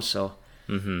win, you know. So.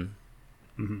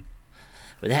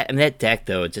 But that deck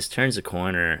though, it just turns a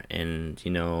corner, and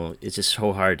you know it's just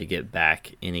so hard to get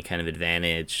back any kind of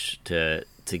advantage to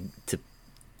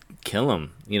kill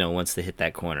them. You know, once they hit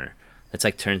that corner, that's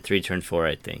like turn 3, turn 4,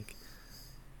 I think.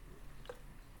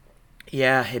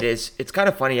 Yeah, it is. It's kind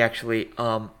of funny actually.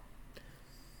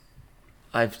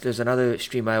 There's another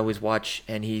stream I always watch,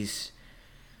 and he's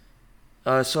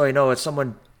it's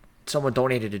someone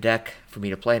donated a deck for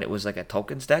me to play, and it was like a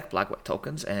tokens deck, black-white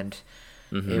tokens, and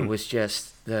it was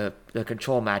just the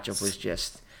control matchup was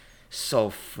just so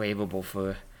favorable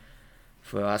for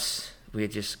us. We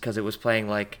just, because it was playing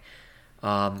like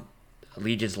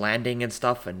Legion's Landing and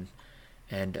stuff, and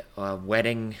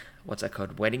Wedding, what's that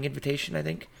called? Wedding Invitation, I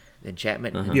think. The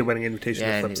enchantment. Yeah, Wedding Invitation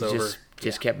that flips over.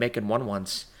 Just kept making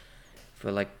 1/1s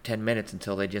for like 10 minutes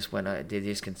until they just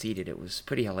conceded. It was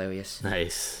pretty hilarious.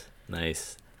 Nice.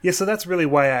 Yeah, so that's really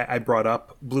why I brought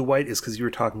up blue-white, is because you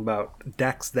were talking about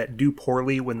decks that do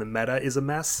poorly when the meta is a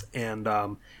mess, and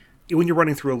when you're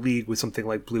running through a league with something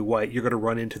like blue-white, you're going to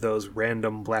run into those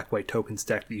random black-white tokens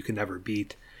deck that you can never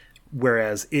beat,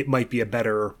 whereas it might be a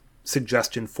better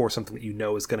suggestion for something that you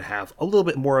know is going to have a little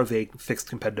bit more of a fixed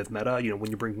competitive meta. You know, when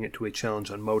you're bringing it to a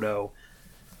challenge on Moto,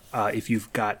 if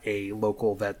you've got a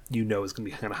local that you know is going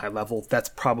to be kind of high level, that's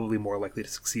probably more likely to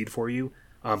succeed for you.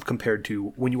 Compared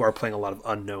to when you are playing a lot of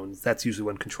unknowns. That's usually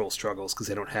when control struggles, because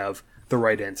they don't have the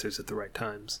right answers at the right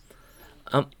times.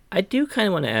 I do kind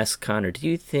of want to ask Connor, do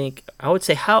you think, I would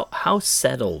say, how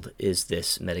settled is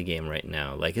this metagame right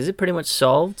now? Like, is it pretty much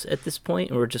solved at this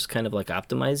point, or just kind of like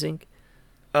optimizing?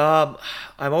 I'm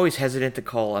always hesitant to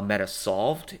call a meta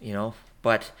solved, you know,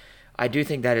 but I do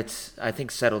think that I think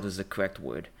settled is the correct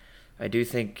word. I don't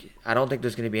think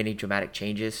there's going to be any dramatic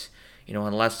changes. You know,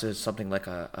 unless there's something like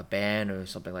a ban or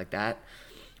something like that,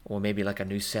 or maybe like a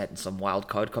new set and some wild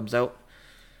card comes out.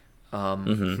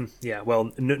 Yeah,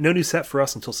 well, no new set for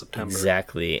us until September.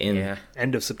 Exactly.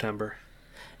 End of September.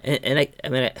 And I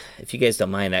mean, if you guys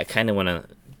don't mind, I kind of want to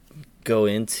go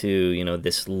into, you know,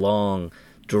 this long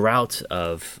drought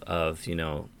of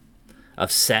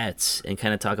sets, and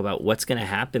kind of talk about what's going to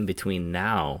happen between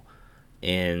now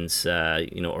and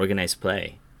organized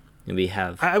play. And we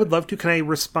have. I would love to. Can I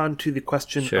respond to the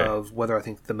question Sure. of whether I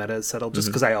think the meta is settled? Just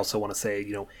because I also want to say,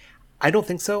 you know, I don't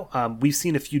think so. We've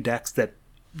seen a few decks that,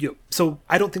 so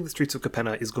I don't think the Streets of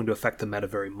Capenna is going to affect the meta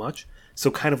very much. So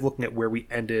kind of looking at where we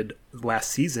ended last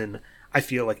season, I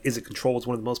feel like Is It Control is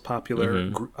one of the most popular.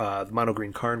 The Mono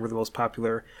Green Karn were the most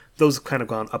popular. Those have kind of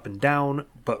gone up and down,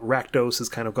 but Rakdos has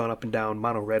kind of gone up and down.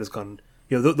 Mono Red has gone,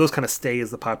 those kind of stay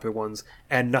as the popular ones,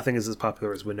 and nothing is as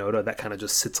popular as Winota. That kind of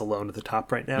just sits alone at the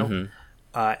top right now.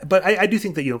 But I do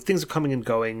think that, things are coming and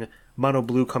going. Mono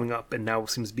Blue coming up and now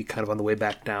seems to be kind of on the way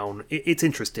back down. It's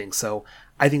interesting. So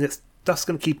I think that stuff's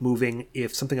going to keep moving.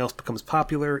 If something else becomes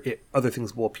popular, other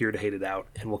things will appear to hate it out,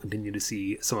 and we'll continue to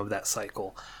see some of that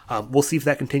cycle. We'll see if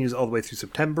that continues all the way through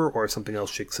September or if something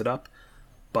else shakes it up.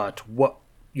 But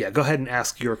go ahead and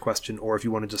ask your question, or if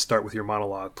you want to just start with your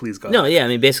monologue, please go. No, yeah, I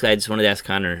mean, basically, I just wanted to ask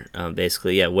Connor,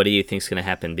 what do you think is going to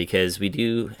happen? Because we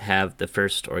do have the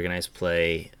first organized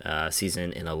play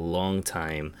season in a long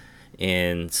time,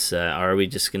 and are we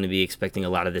just going to be expecting a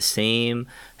lot of the same?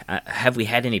 Have we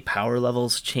had any power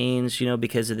levels change,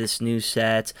 because of this new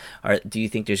set? Or do you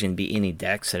think there's going to be any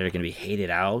decks that are going to be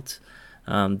hated out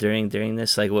during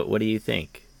this? Like, what do you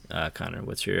think, Connor?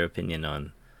 What's your opinion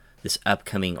on this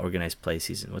upcoming organized play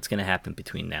season? What's going to happen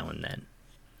between now and then?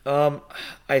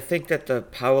 I think that the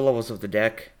power levels of the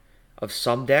deck, of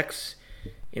some decks,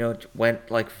 went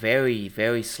like very,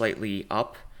 very slightly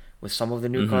up with some of the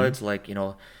new cards. Like,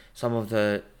 some of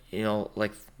the,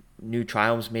 like new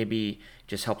triumphs maybe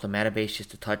just help the mana base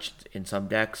just a touch in some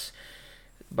decks.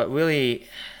 But really,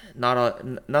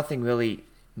 nothing really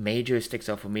major sticks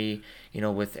out for me,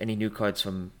 with any new cards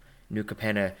from New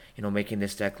Capenna, making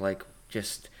this deck like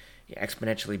just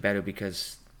exponentially better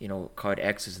because card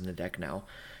X is in the deck now.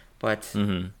 But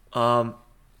I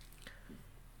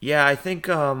think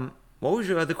what was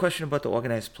your other question about the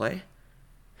organized play?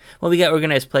 Well, we got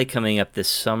organized play coming up this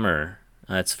summer.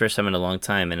 It's the first time in a long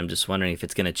time, and I'm just wondering if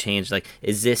it's going to change. Like,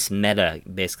 is this meta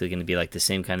basically going to be like the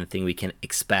same kind of thing we can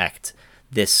expect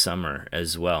this summer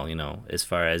as well, as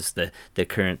far as the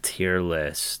current tier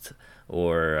list?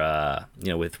 Or,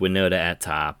 with Winota at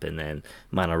top and then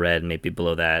Mono Red maybe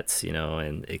below that,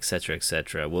 and et cetera, et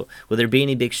cetera. Will there be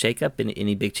any big shakeup,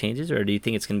 any big changes, or do you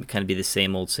think it's going to kind of be the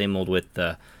same old with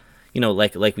the,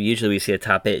 like we see a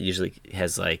top 8 usually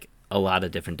has like a lot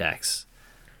of different decks?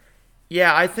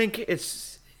 Yeah, I think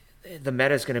the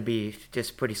meta is going to be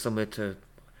just pretty similar to,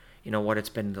 what it's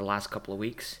been the last couple of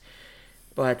weeks.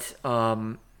 But,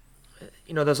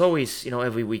 there's always,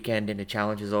 every weekend in the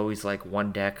challenge is always like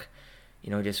one deck,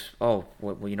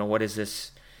 what is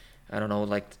this? I don't know,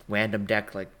 like random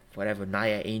deck, like whatever,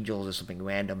 Naya Angels or something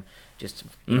random, just,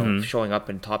 showing up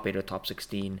in top 8 or top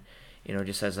 16,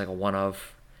 just as like a one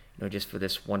of, just for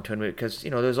this one tournament. Because,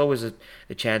 there's always a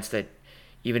chance that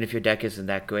even if your deck isn't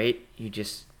that great, you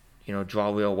just, draw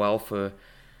real well for,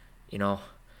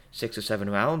 6 or 7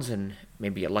 rounds and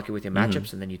maybe get lucky with your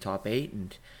matchups and then you top 8.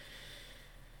 And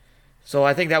so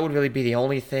I think that would really be the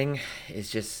only thing, is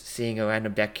just seeing a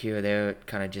random deck here or there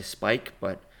kind of just spike.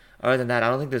 But other than that, I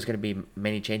don't think there's going to be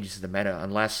many changes to the meta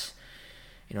unless,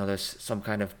 there's some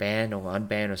kind of ban or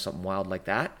unban or something wild like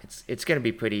that. It's going to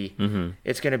be pretty,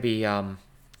 it's going to be,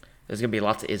 there's going to be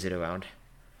lots of Izzet around.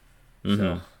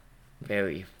 So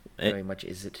very, very much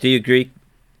Izzet. Do you agree?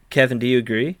 Kevin, do you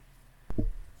agree?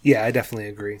 Yeah, I definitely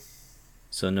agree.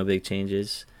 So no big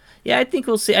changes. Yeah, I think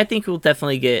we'll see. I think we'll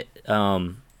definitely get,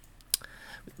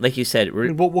 like you said,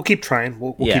 we'll keep trying.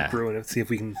 We'll keep brewing it, see if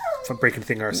we can break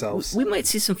anything ourselves. We might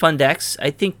see some fun decks. I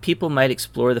think people might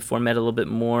explore the format a little bit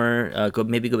more. Go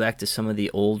back to some of the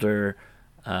older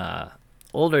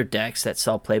decks that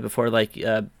saw play before, like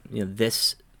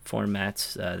this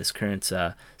format, this current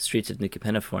Streets of New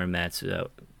Capenna format.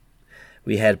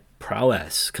 We had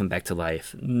Prowess come back to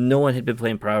life. No one had been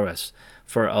playing Prowess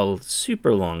for a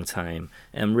super long time,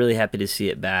 and I'm really happy to see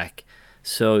it back.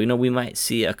 So, we might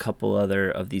see a couple other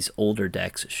of these older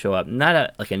decks show up.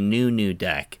 Not like a new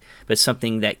deck, but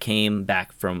something that came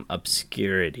back from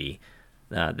obscurity.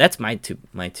 That's my two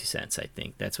cents, I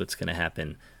think. That's what's going to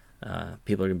happen.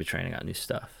 People are going to be trying out new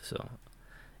stuff. So,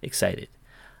 excited.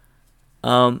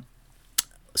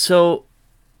 So,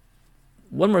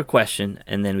 one more question,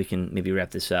 and then we can maybe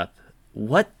wrap this up.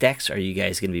 What decks are you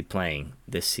guys going to be playing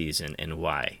this season, and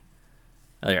why?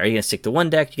 Are you going to stick to one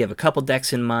deck? Do you have a couple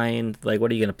decks in mind? Like,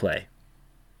 what are you going to play?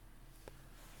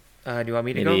 Do you want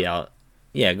me to go?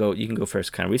 Go. You can go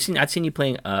first, Connor. I've seen you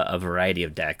playing a variety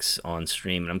of decks on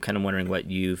stream, and I'm kind of wondering what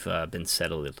you've been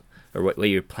settled, or what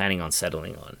you're planning on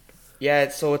settling on. Yeah,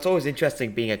 so it's always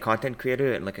interesting being a content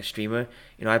creator and like a streamer.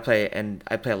 I play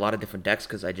a lot of different decks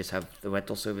because I just have the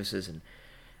rental services and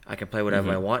I can play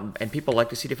whatever I want. And people like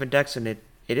to see different decks, and it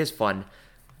is fun.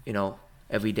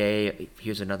 Every day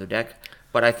here's another deck.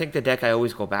 But I think the deck I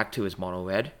always go back to is Mono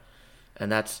Red, and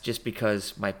that's just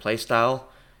because my play style.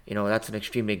 That's an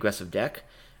extremely aggressive deck,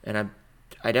 and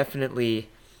I definitely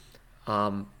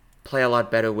play a lot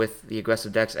better with the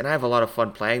aggressive decks, and I have a lot of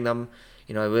fun playing them.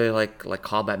 I really like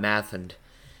combat math and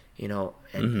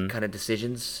kind of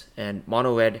decisions. And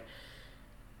Mono Red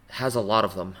has a lot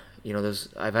of them.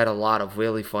 I've had a lot of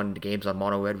really fun games on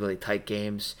Mono Red, really tight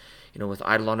games. With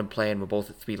Eidolon and playing, we're both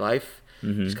at 3 life,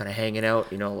 just kind of hanging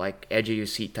out. Like edge of your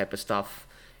seat type of stuff.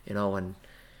 And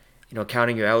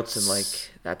counting your outs and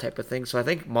like that type of thing. So I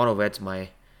think Mono Red's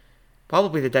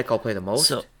probably the deck I'll play the most.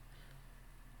 So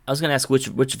I was gonna ask which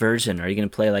version are you gonna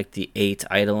play? Like the 8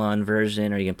 Eidolon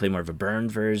version? Are you gonna play more of a burn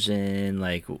version?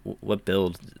 Like what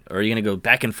build? Or are you gonna go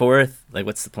back and forth? Like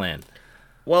what's the plan?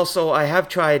 Well, so I have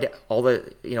tried all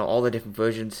the different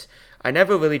versions. I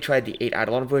never really tried the 8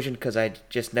 Eidolon version because I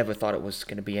just never thought it was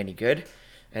gonna be any good,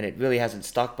 and it really hasn't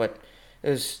stuck. But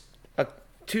there's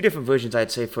 2 different versions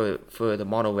I'd say for the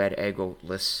Mono Red aggro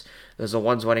lists. There's the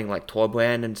ones running like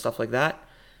Torbrand and stuff like that,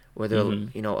 where they're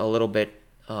a little bit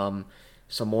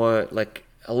some more like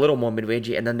a little more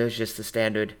mid-rangey, and then there's just the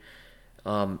standard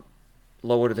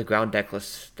lower to the ground deck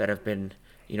lists that have been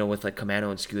with like Commando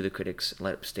and Skew the Critics and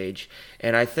Light Up Stage.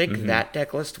 And I think that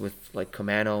deck list with like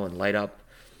Commando and Light Up,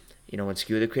 and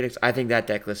Skew the Critics, I think that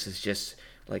deck list is just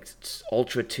like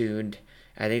ultra tuned.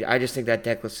 I just think that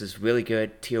deck list is really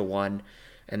good, tier 1,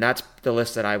 and that's the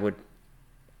list that I would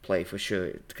play for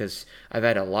sure because I've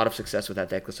had a lot of success with that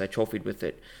deck list. I trophied with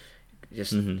it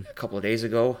just a couple of days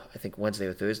ago, I think Wednesday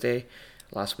or Thursday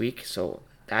last week. So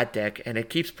that deck, and it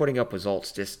keeps putting up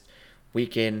results just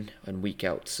week in and week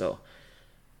out. So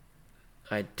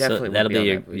I definitely that'll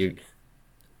be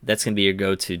that's gonna be your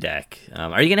go-to deck.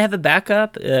 Are you gonna have a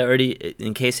backup, or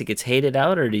in case it gets hated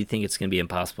out, or do you think it's gonna be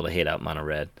impossible to hate out Mono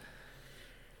Red?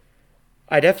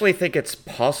 I definitely think it's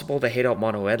possible to hate out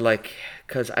Mono Red,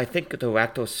 because I think the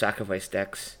Rakdos Sacrifice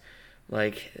decks,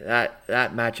 like that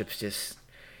matchup's just.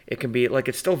 It can be like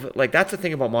it's still like that's the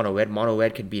thing about Mono Red. Mono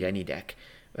Red can beat any deck,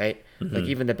 right? Like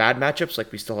even the bad matchups,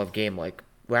 like we still have game. Like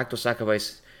Rakdos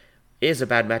Sacrifice is a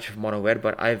bad matchup for Mono Red,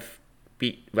 but I've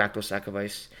beat Rakdos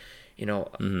Sacrifice,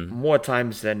 more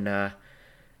times than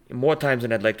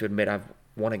I'd like to admit I've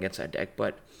won against that deck.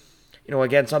 But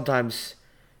again, sometimes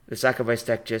the Sacrifice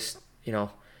deck just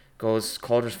goes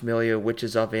Cauldron's Familiar,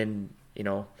 Witch's Oven,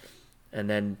 and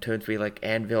then turn 3 like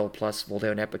Anvil plus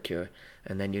Voltaire and Epicure.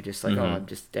 And then you're just like, oh, I'm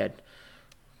just dead.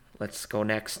 Let's go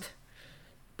next.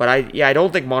 But I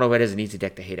don't think Mono Red is an easy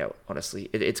deck to hate out, honestly.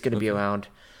 It's going to be around,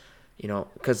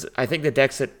 because I think the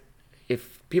decks that,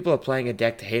 if people are playing a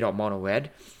deck to hate out Mono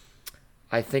Red,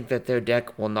 I think that their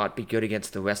deck will not be good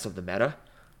against the rest of the meta.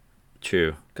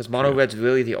 True. Because Mono Red's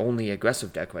really the only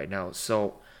aggressive deck right now.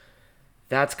 So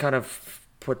that's kind of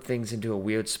put things into a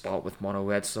weird spot with Mono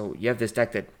Red. So you have this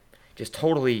deck that just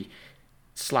totally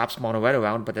slaps Mono Red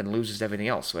around, but then loses everything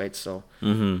else, right? So,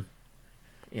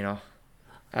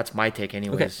 that's my take,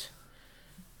 anyways.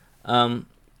 Okay.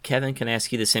 Kevin, can I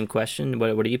ask you the same question?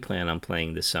 What do you plan on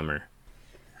playing this summer?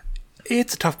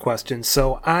 It's a tough question.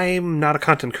 So I'm not a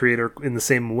content creator in the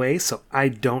same way, so I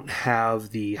don't have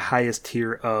the highest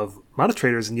tier of mono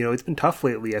traders, and it's been tough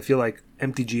lately. I feel like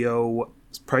MTGO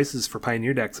prices for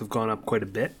Pioneer decks have gone up quite a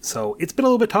bit, so it's been a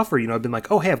little bit tougher. I've been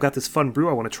like, oh hey, I've got this fun brew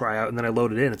I want to try out, and then I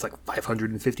load it in, it's like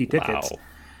 550 tickets.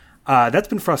 Wow. That's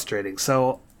been frustrating.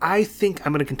 So I think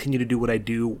I'm going to continue to do what I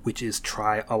do, which is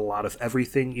try a lot of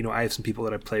everything. I have some people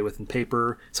that I play with in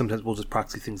paper. Sometimes we'll just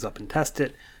proxy things up and test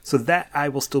it. So that I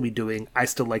will still be doing. I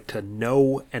still like to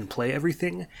know and play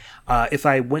everything. If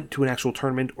I went to an actual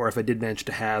tournament, or if I did manage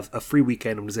to have a free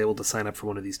weekend and was able to sign up for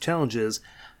one of these challenges,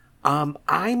 I'm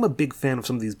a big fan of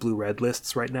some of these blue-red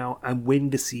lists right now. I'm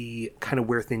waiting to see kind of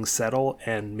where things settle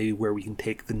and maybe where we can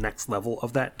take the next level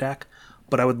of that deck.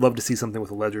 But I would love to see something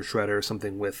with a Ledger Shredder,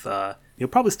 something with,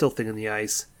 probably still Thing in the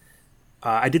Ice.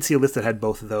 I did see a list that had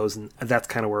both of those, and that's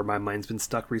kind of where my mind's been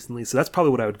stuck recently. So that's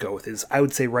probably what I would go with. Is I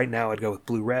would say right now I'd go with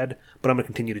blue-red, but I'm going to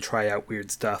continue to try out weird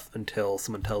stuff until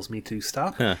someone tells me to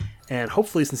stop. Huh. And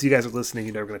hopefully, since you guys are listening,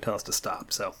 you're never going to tell us to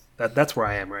stop. So that's where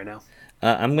I am right now.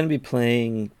 I'm going to be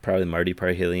playing probably Marty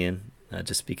Parhelion,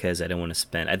 just because I don't want to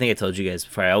spend... I think I told you guys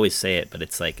before, I always say it, but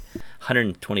it's like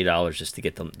 $120 just to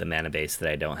get the mana base that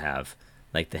I don't have,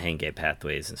 like the Hangate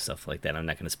Pathways and stuff like that. I'm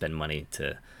not going to spend money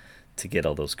to get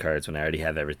all those cards when I already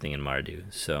have everything in Mardu.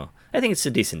 So I think it's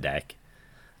a decent deck.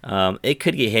 It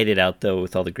could get hated out, though,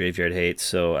 with all the graveyard hate,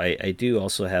 so I do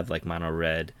also have like Mono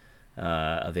Red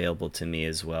available to me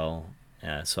as well,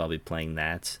 so I'll be playing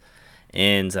that.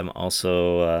 And I'm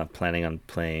also planning on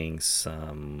playing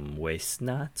some Waste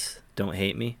Not. Don't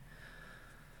hate me.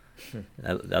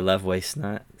 I love Waste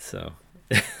Not, so...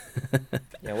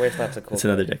 Yeah, Waste Not's a cool It's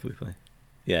another deck we play.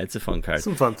 Yeah, it's a fun card.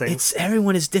 Some fun things.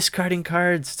 Everyone is discarding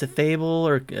cards to Fable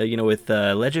or with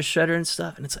Ledger Shredder and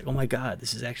stuff, and it's like, oh my god,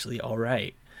 this is actually all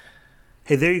right.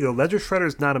 Hey, there you go. Ledger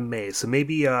Shredder's not a maze, so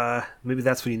maybe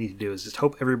that's what you need to do is just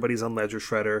hope everybody's on Ledger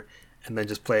Shredder, and then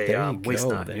just play Waste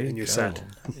Not in your set.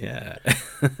 Yeah.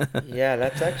 Yeah,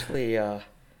 that's actually a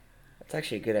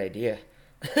good idea.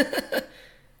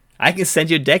 I can send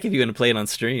you a deck if you want to play it on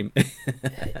stream.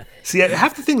 See,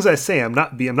 half the things I say, I'm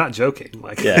not joking.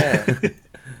 Like, Yeah.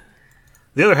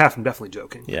 The other half, I'm definitely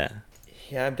joking. Yeah.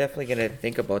 Yeah, I'm definitely gonna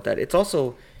think about that. It's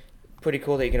also pretty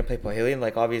cool that you're gonna play Pahelion.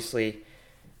 Like, obviously,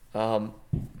 I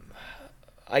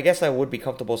guess I would be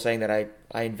comfortable saying that I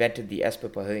invented the Esper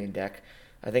Pahelion deck.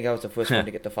 I think I was the first one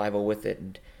to get the 5-0 with it,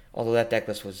 and although that deck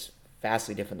list was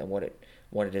vastly different than what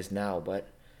it is now, but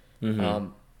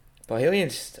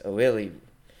Pahelion's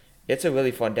it's a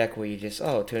really fun deck where you just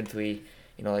turn 3,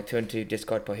 like turn 2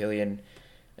 discard Pahelion,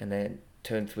 and then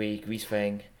turn 3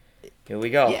 Greasefang. Here we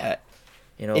go. Yeah.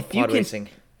 Pod racing.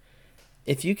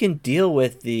 If you can deal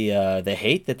with the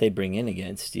hate that they bring in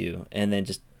against you, and then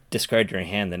just discard your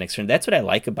hand the next turn, that's what I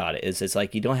like about it. Is it's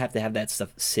like you don't have to have that stuff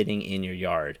sitting in your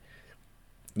yard.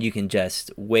 You can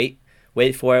just wait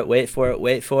for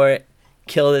it,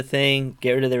 kill the thing,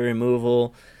 get rid of the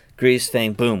removal,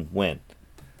 Greasefang, boom, win.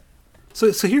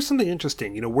 So here's something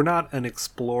interesting. We're not an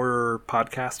Explorer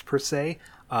podcast per se,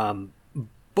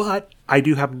 but I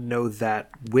do happen to know that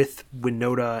with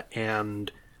Winota and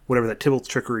whatever that Tybalt's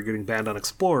Trickery getting banned on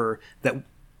Explorer, that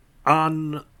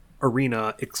on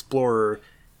Arena Explorer,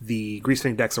 the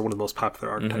Greasefang decks are one of the most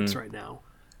popular archetypes right now.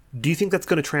 Do you think that's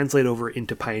going to translate over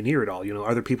into Pioneer at all?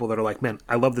 Are there people that are like, man,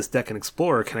 I love this deck in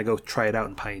Explorer, can I go try it out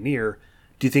in Pioneer?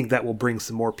 Do you think that will bring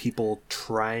some more people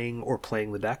trying or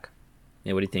playing the deck?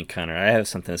 Yeah, what do you think, Connor? I have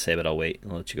something to say, but I'll wait.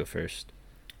 I'll let you go first.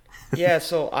 Yeah,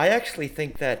 so I actually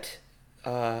think that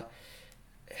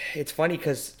it's funny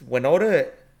because Winota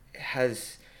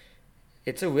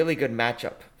it's a really good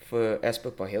matchup for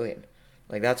Esper Pahelion.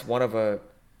 Like, that's one of our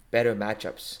better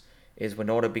matchups is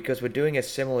Winota, because we're doing a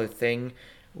similar thing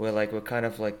where we're kind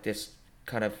of like this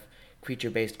kind of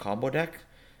creature-based combo deck,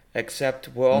 except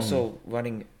we're also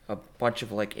running a bunch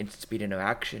of instant speed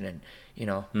interaction and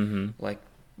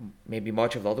maybe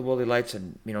March of the Otherworldly Lights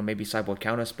and maybe sideboard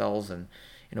counter spells, and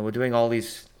we're doing all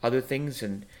these other things,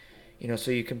 and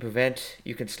so you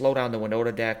can slow down the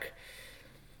Winota deck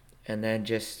and then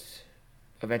just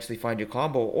eventually find your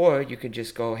combo, or you can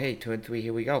just go, hey, turn 3,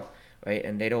 here we go, right?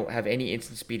 And they don't have any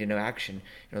instant speed interaction.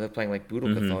 They're playing like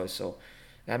Brutal Cathars, so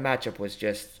that matchup was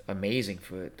just amazing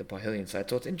for the Pahelion side.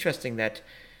 So it's interesting that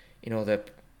the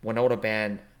Winota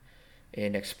ban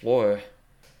in Explorer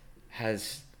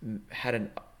has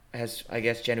I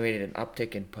guess generated an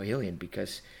uptick in Pahelion,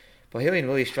 because Pahelion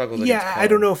really struggled against I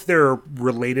don't know if they're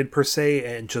related per se,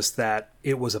 and just that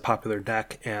it was a popular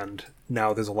deck, and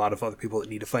now there's a lot of other people that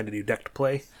need to find a new deck to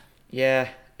play. Yeah,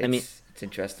 it's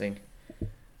interesting.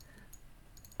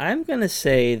 I'm gonna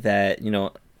say that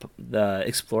the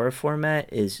Explorer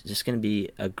format is just gonna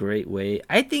be a great way.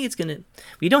 I think it's gonna.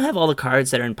 We don't have all the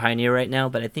cards that are in Pioneer right now,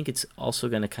 but I think it's also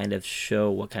gonna kind of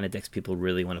show what kind of decks people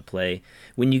really want to play.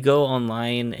 When you go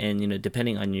online, and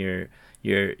depending on your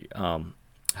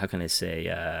how can I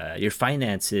say your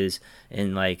finances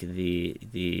and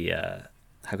the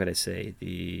how could I say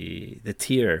the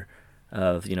tier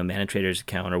of Mana Trader's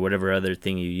account or whatever other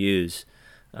thing you use.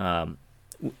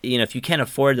 If you can't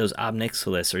afford those Ob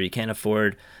Nixilis, or you can't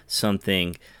afford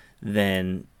something,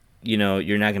 then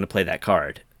you're not going to play that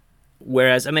card.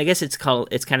 Whereas I guess it's kind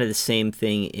of the same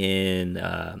thing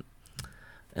in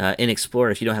Explorer.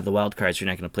 If you don't have the wild cards, you're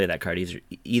not going to play that card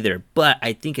either. But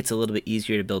I think it's a little bit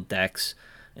easier to build decks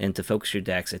and to focus your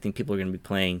decks. I think people are going to be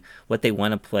playing what they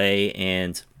want to play,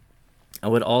 and I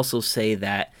would also say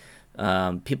that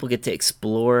people get to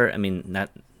explore.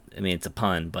 It's a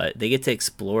pun, but they get to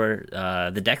explore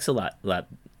the decks a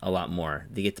lot more.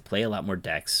 They get to play a lot more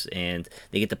decks, and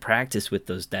they get to practice with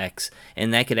those decks,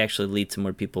 and that could actually lead to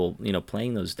more people,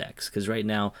 playing those decks. Because right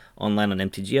now, online on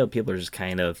MTGO, people are just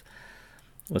kind of,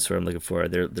 what's the word I'm looking for?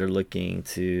 They're looking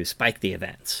to spike the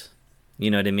events. You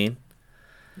know what I mean?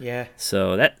 Yeah.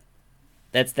 So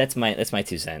that's my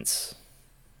 2 cents.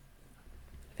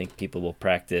 I think people will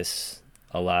practice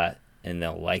a lot, and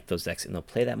they'll like those decks, and they'll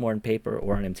play that more on paper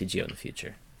or on MTGO in the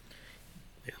future.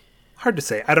 Yeah. Hard to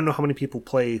say. I don't know how many people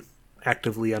play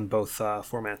actively on both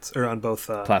formats, or on both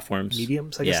platforms.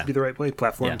 Mediums, I guess would be the right way.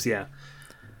 Platforms, yeah.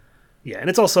 Yeah, and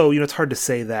it's also, it's hard to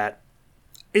say that.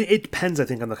 It depends, I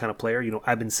think, on the kind of player.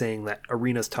 I've been saying that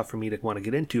Arena's tough for me to want to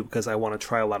get into because I want to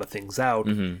try a lot of things out,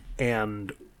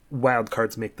 and wild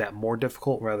cards make that more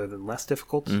difficult rather than less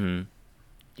difficult.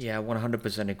 Yeah,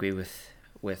 100% agree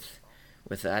with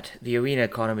with that. The arena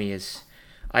economy is.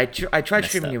 I tried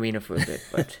streaming arena for a bit,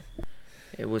 but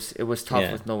it was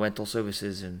tough with no rental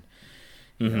services, and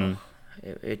you know,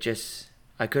 it just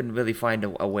I couldn't really find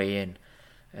a way in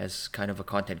as kind of a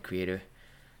content creator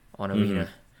on arena.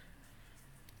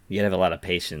 You gotta have a lot of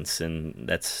patience, and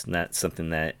that's not something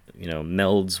that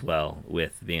melds well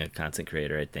with being a content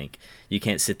creator. I think you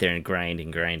can't sit there and grind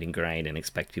and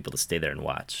expect people to stay there and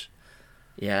watch.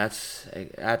 Yeah,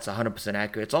 that's 100%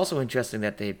 accurate. It's also interesting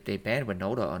that they banned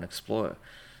Winota on Explorer,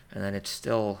 and then it's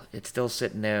still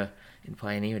sitting there in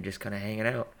Pioneer, just kind of hanging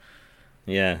out.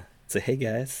 Yeah, it's hey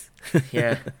guys.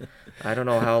 Yeah, I don't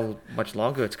know how much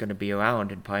longer it's going to be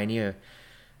around in Pioneer.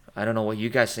 I don't know what you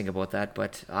guys think about that,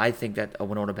 but I think that a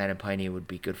Winota ban in Pioneer would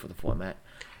be good for the format.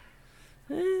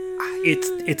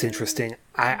 It's interesting.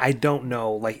 I don't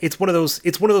know. Like it's one of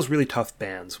those really tough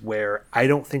bans where I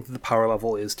don't think that the power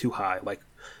level is too high. Like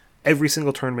every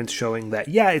single tournament's showing that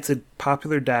it's a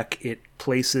popular deck. It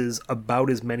places about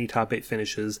as many top 8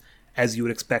 finishes as you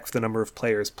would expect for the number of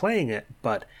players playing it,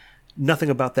 but nothing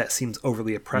about that seems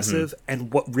overly oppressive.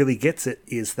 And what really gets it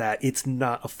is that it's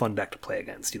not a fun deck to play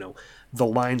against. The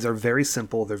lines are very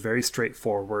simple. They're very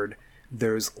straightforward.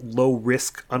 There's low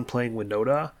risk on playing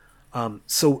Winota.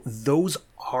 So those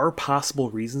are possible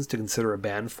reasons to consider a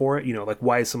ban for it. Like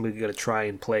why is somebody going to try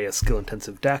and play a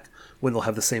skill-intensive deck when they'll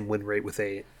have the same win rate with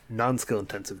a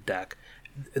non-skill-intensive deck?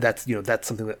 That's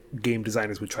something that game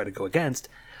designers would try to go against.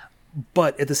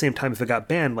 But at the same time, if it got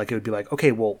banned, it would be like,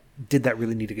 okay, well, did that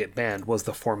really need to get banned? Was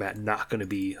the format not going to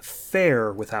be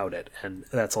fair without it? And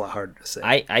that's a lot harder to say.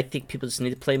 I think people just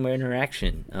need to play more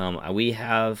interaction. We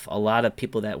have a lot of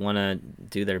people that want to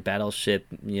do their battleship,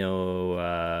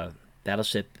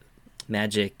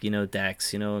 magic,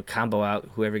 decks, combo out.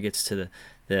 Whoever gets to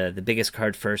the biggest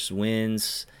card first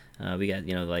wins. We got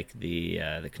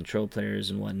the control players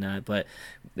and whatnot, but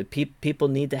the people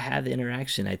need to have the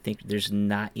interaction. I think there's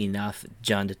not enough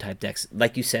Junda type decks,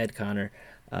 like you said, Connor.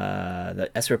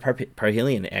 The Esper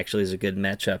Parhelion actually is a good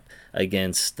matchup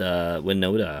against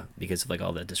Winota because of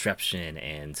all the disruption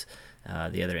and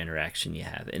the other interaction you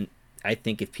have. And I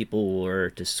think if people were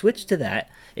to switch to that,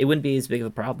 it wouldn't be as big of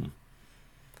a problem.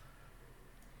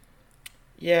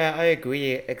 Yeah, I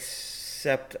agree.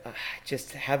 Except I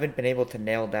just haven't been able to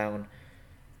nail down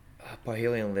a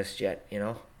Parhelion list yet,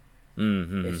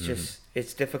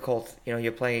 It's difficult.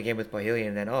 You're playing a game with Parhelion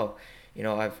and then,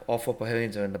 I've all 4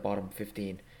 Parhelions are in the bottom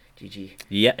 15. GG.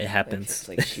 Yeah, it happens. It's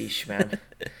like, sheesh, man.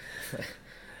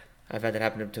 I've had that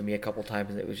happen to me a couple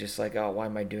times and it was just like, oh, why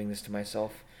am I doing this to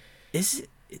myself?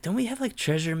 Don't we have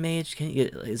Treasure Mage?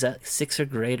 Is that 6 or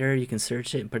greater? You can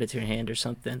search it and put it to your hand or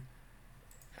something?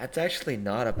 That's actually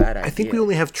not a bad idea. I think we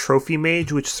only have Trophy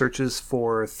Mage, which searches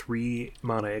for 3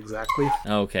 mana exactly.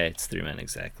 Okay, it's 3 mana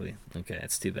exactly. Okay,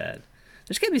 that's too bad.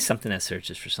 There's got to be something that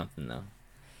searches for something, though.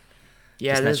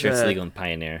 Yeah, I'm not sure it's legal in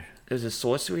Pioneer. There's a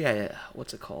sorcery.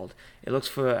 What's it called? It looks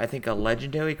for, I think, a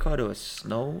legendary card or a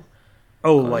snow.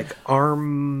 Oh, card. Like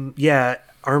armed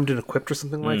and equipped or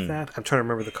something like that? I'm trying to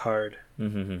remember the card. We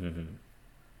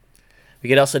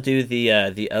could also do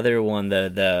the other one,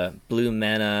 the blue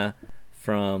mana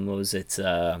from, what was it?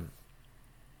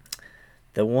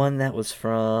 The one that was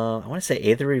from, I want to say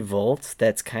Aether Revolt.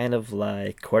 That's kind of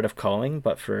like Court of Calling,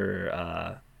 but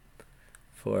for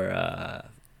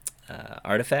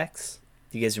artifacts.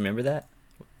 Do you guys remember that?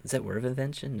 Is that Word of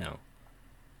Invention? No,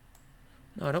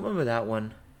 I don't remember that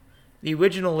one. The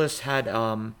original list had it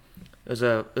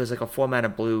was like a 4 mana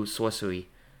blue sorcery,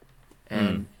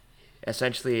 and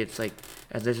essentially it's like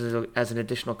as an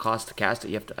additional cost to cast it,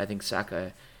 you have to, I think, sack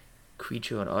a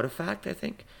creature or an artifact, I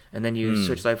think, and then you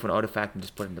search life for an artifact and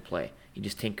just put it into play. You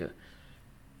just tinker.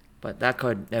 But that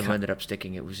card never ended up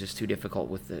sticking. It was just too difficult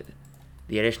with the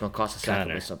additional cost of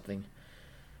sacking or something.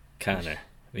 Connor,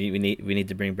 we need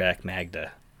to bring back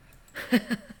Magda.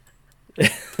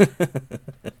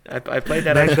 I played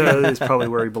that. Magda is probably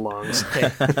where he belongs.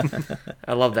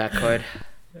 I love that card.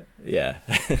 Yeah.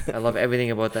 I love everything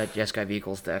about that Jeskai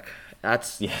Vehicles deck.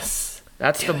 That's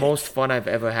the most fun I've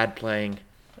ever had playing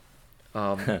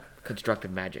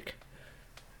Constructed Magic.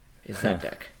 Is that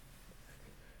deck.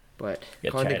 But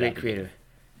Con the Great Creator.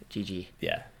 GG.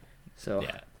 Yeah. So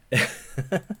yeah.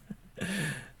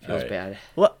 Feels bad.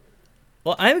 Well,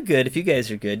 I'm good. If you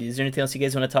guys are good, is there anything else you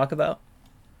guys want to talk about?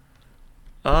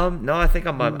 No, I think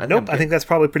I'm. I think that's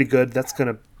probably pretty good. That's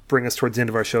gonna bring us towards the end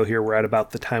of our show here. We're at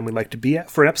about the time we like to be at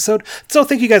for an episode. So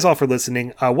thank you guys all for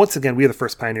listening. Once again, we are the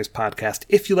First Pioneers podcast.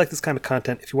 If you like this kind of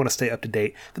content, if you want to stay up to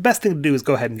date, the best thing to do is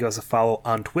go ahead and give us a follow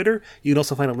on Twitter. You can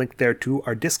also find a link there to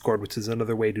our Discord, which is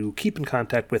another way to keep in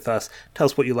contact with us, tell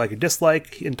us what you like or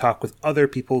dislike, and talk with other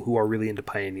people who are really into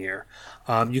Pioneer.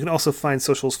 You can also find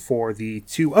socials for the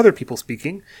two other people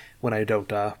speaking when I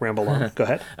don't ramble on. Go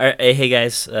ahead. All right, hey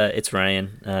guys, it's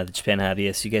Ryan, the Japan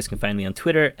Hobbyist. You guys can find me on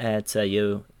Twitter at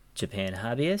Yo Japan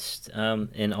Hobbyist,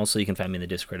 and also you can find me in the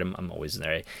Discord. I'm always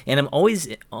there, and I'm always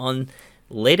on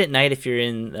late at night if you're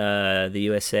in the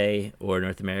USA or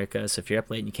North America. So if you're up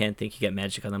late and you can't think, you got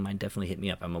magic on the mind, definitely hit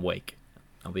me up. I'm awake.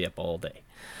 I'll be up all day.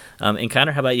 And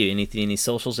Connor, how about you? Any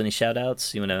socials, any shout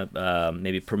outs? You want to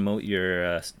maybe promote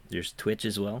your Twitch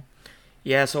as well?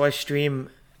 Yeah, so I stream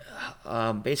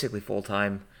basically full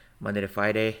time Monday to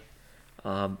Friday.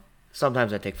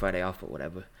 Sometimes I take Friday off, but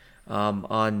whatever.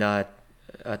 On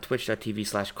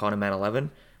twitch.tv/Conorman11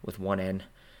 with one N.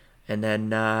 And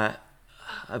then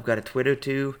I've got a Twitter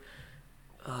too,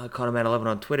 Conorman11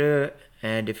 on Twitter.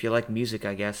 And if you like music,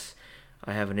 I guess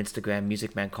I have an Instagram,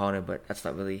 Music Man Connor, but that's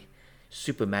not really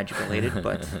super magic related.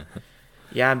 But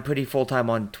yeah, I'm pretty full time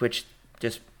on Twitch,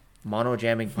 just mono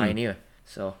jamming Pioneer.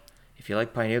 So if you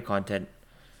like Pioneer content,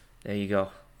 there you go.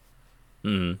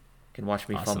 You can watch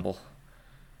me fumble.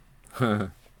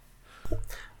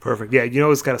 Perfect. Yeah, you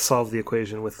always got to solve the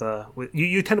equation with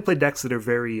you tend to play decks that are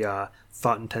very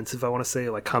thought intensive, I want to say,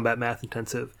 like combat math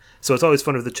intensive. So it's always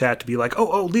fun for the chat to be like,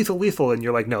 oh, lethal, and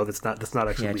you're like, no, that's not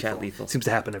actually lethal. Chat lethal. Seems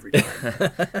to happen every time.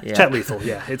 Yeah. Chat lethal,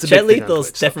 yeah. It's a Chat big thing on lethal's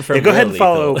Twitch, different so. from Yeah, go ahead and real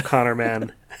follow lethal.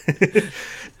 Conorman.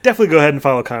 Definitely go ahead and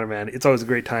follow Conorman. It's always a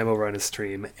great time over on his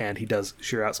stream, and he does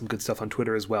share out some good stuff on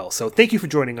Twitter as well. So thank you for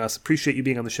joining us. Appreciate you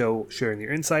being on the show, sharing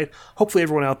your insight. Hopefully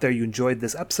everyone out there, you enjoyed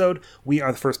this episode. We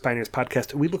are the First Pioneers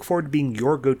podcast, and we look forward to being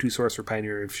your go-to source for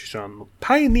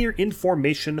Pioneer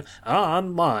information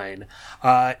online.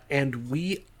 And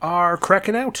we are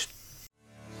cracking out.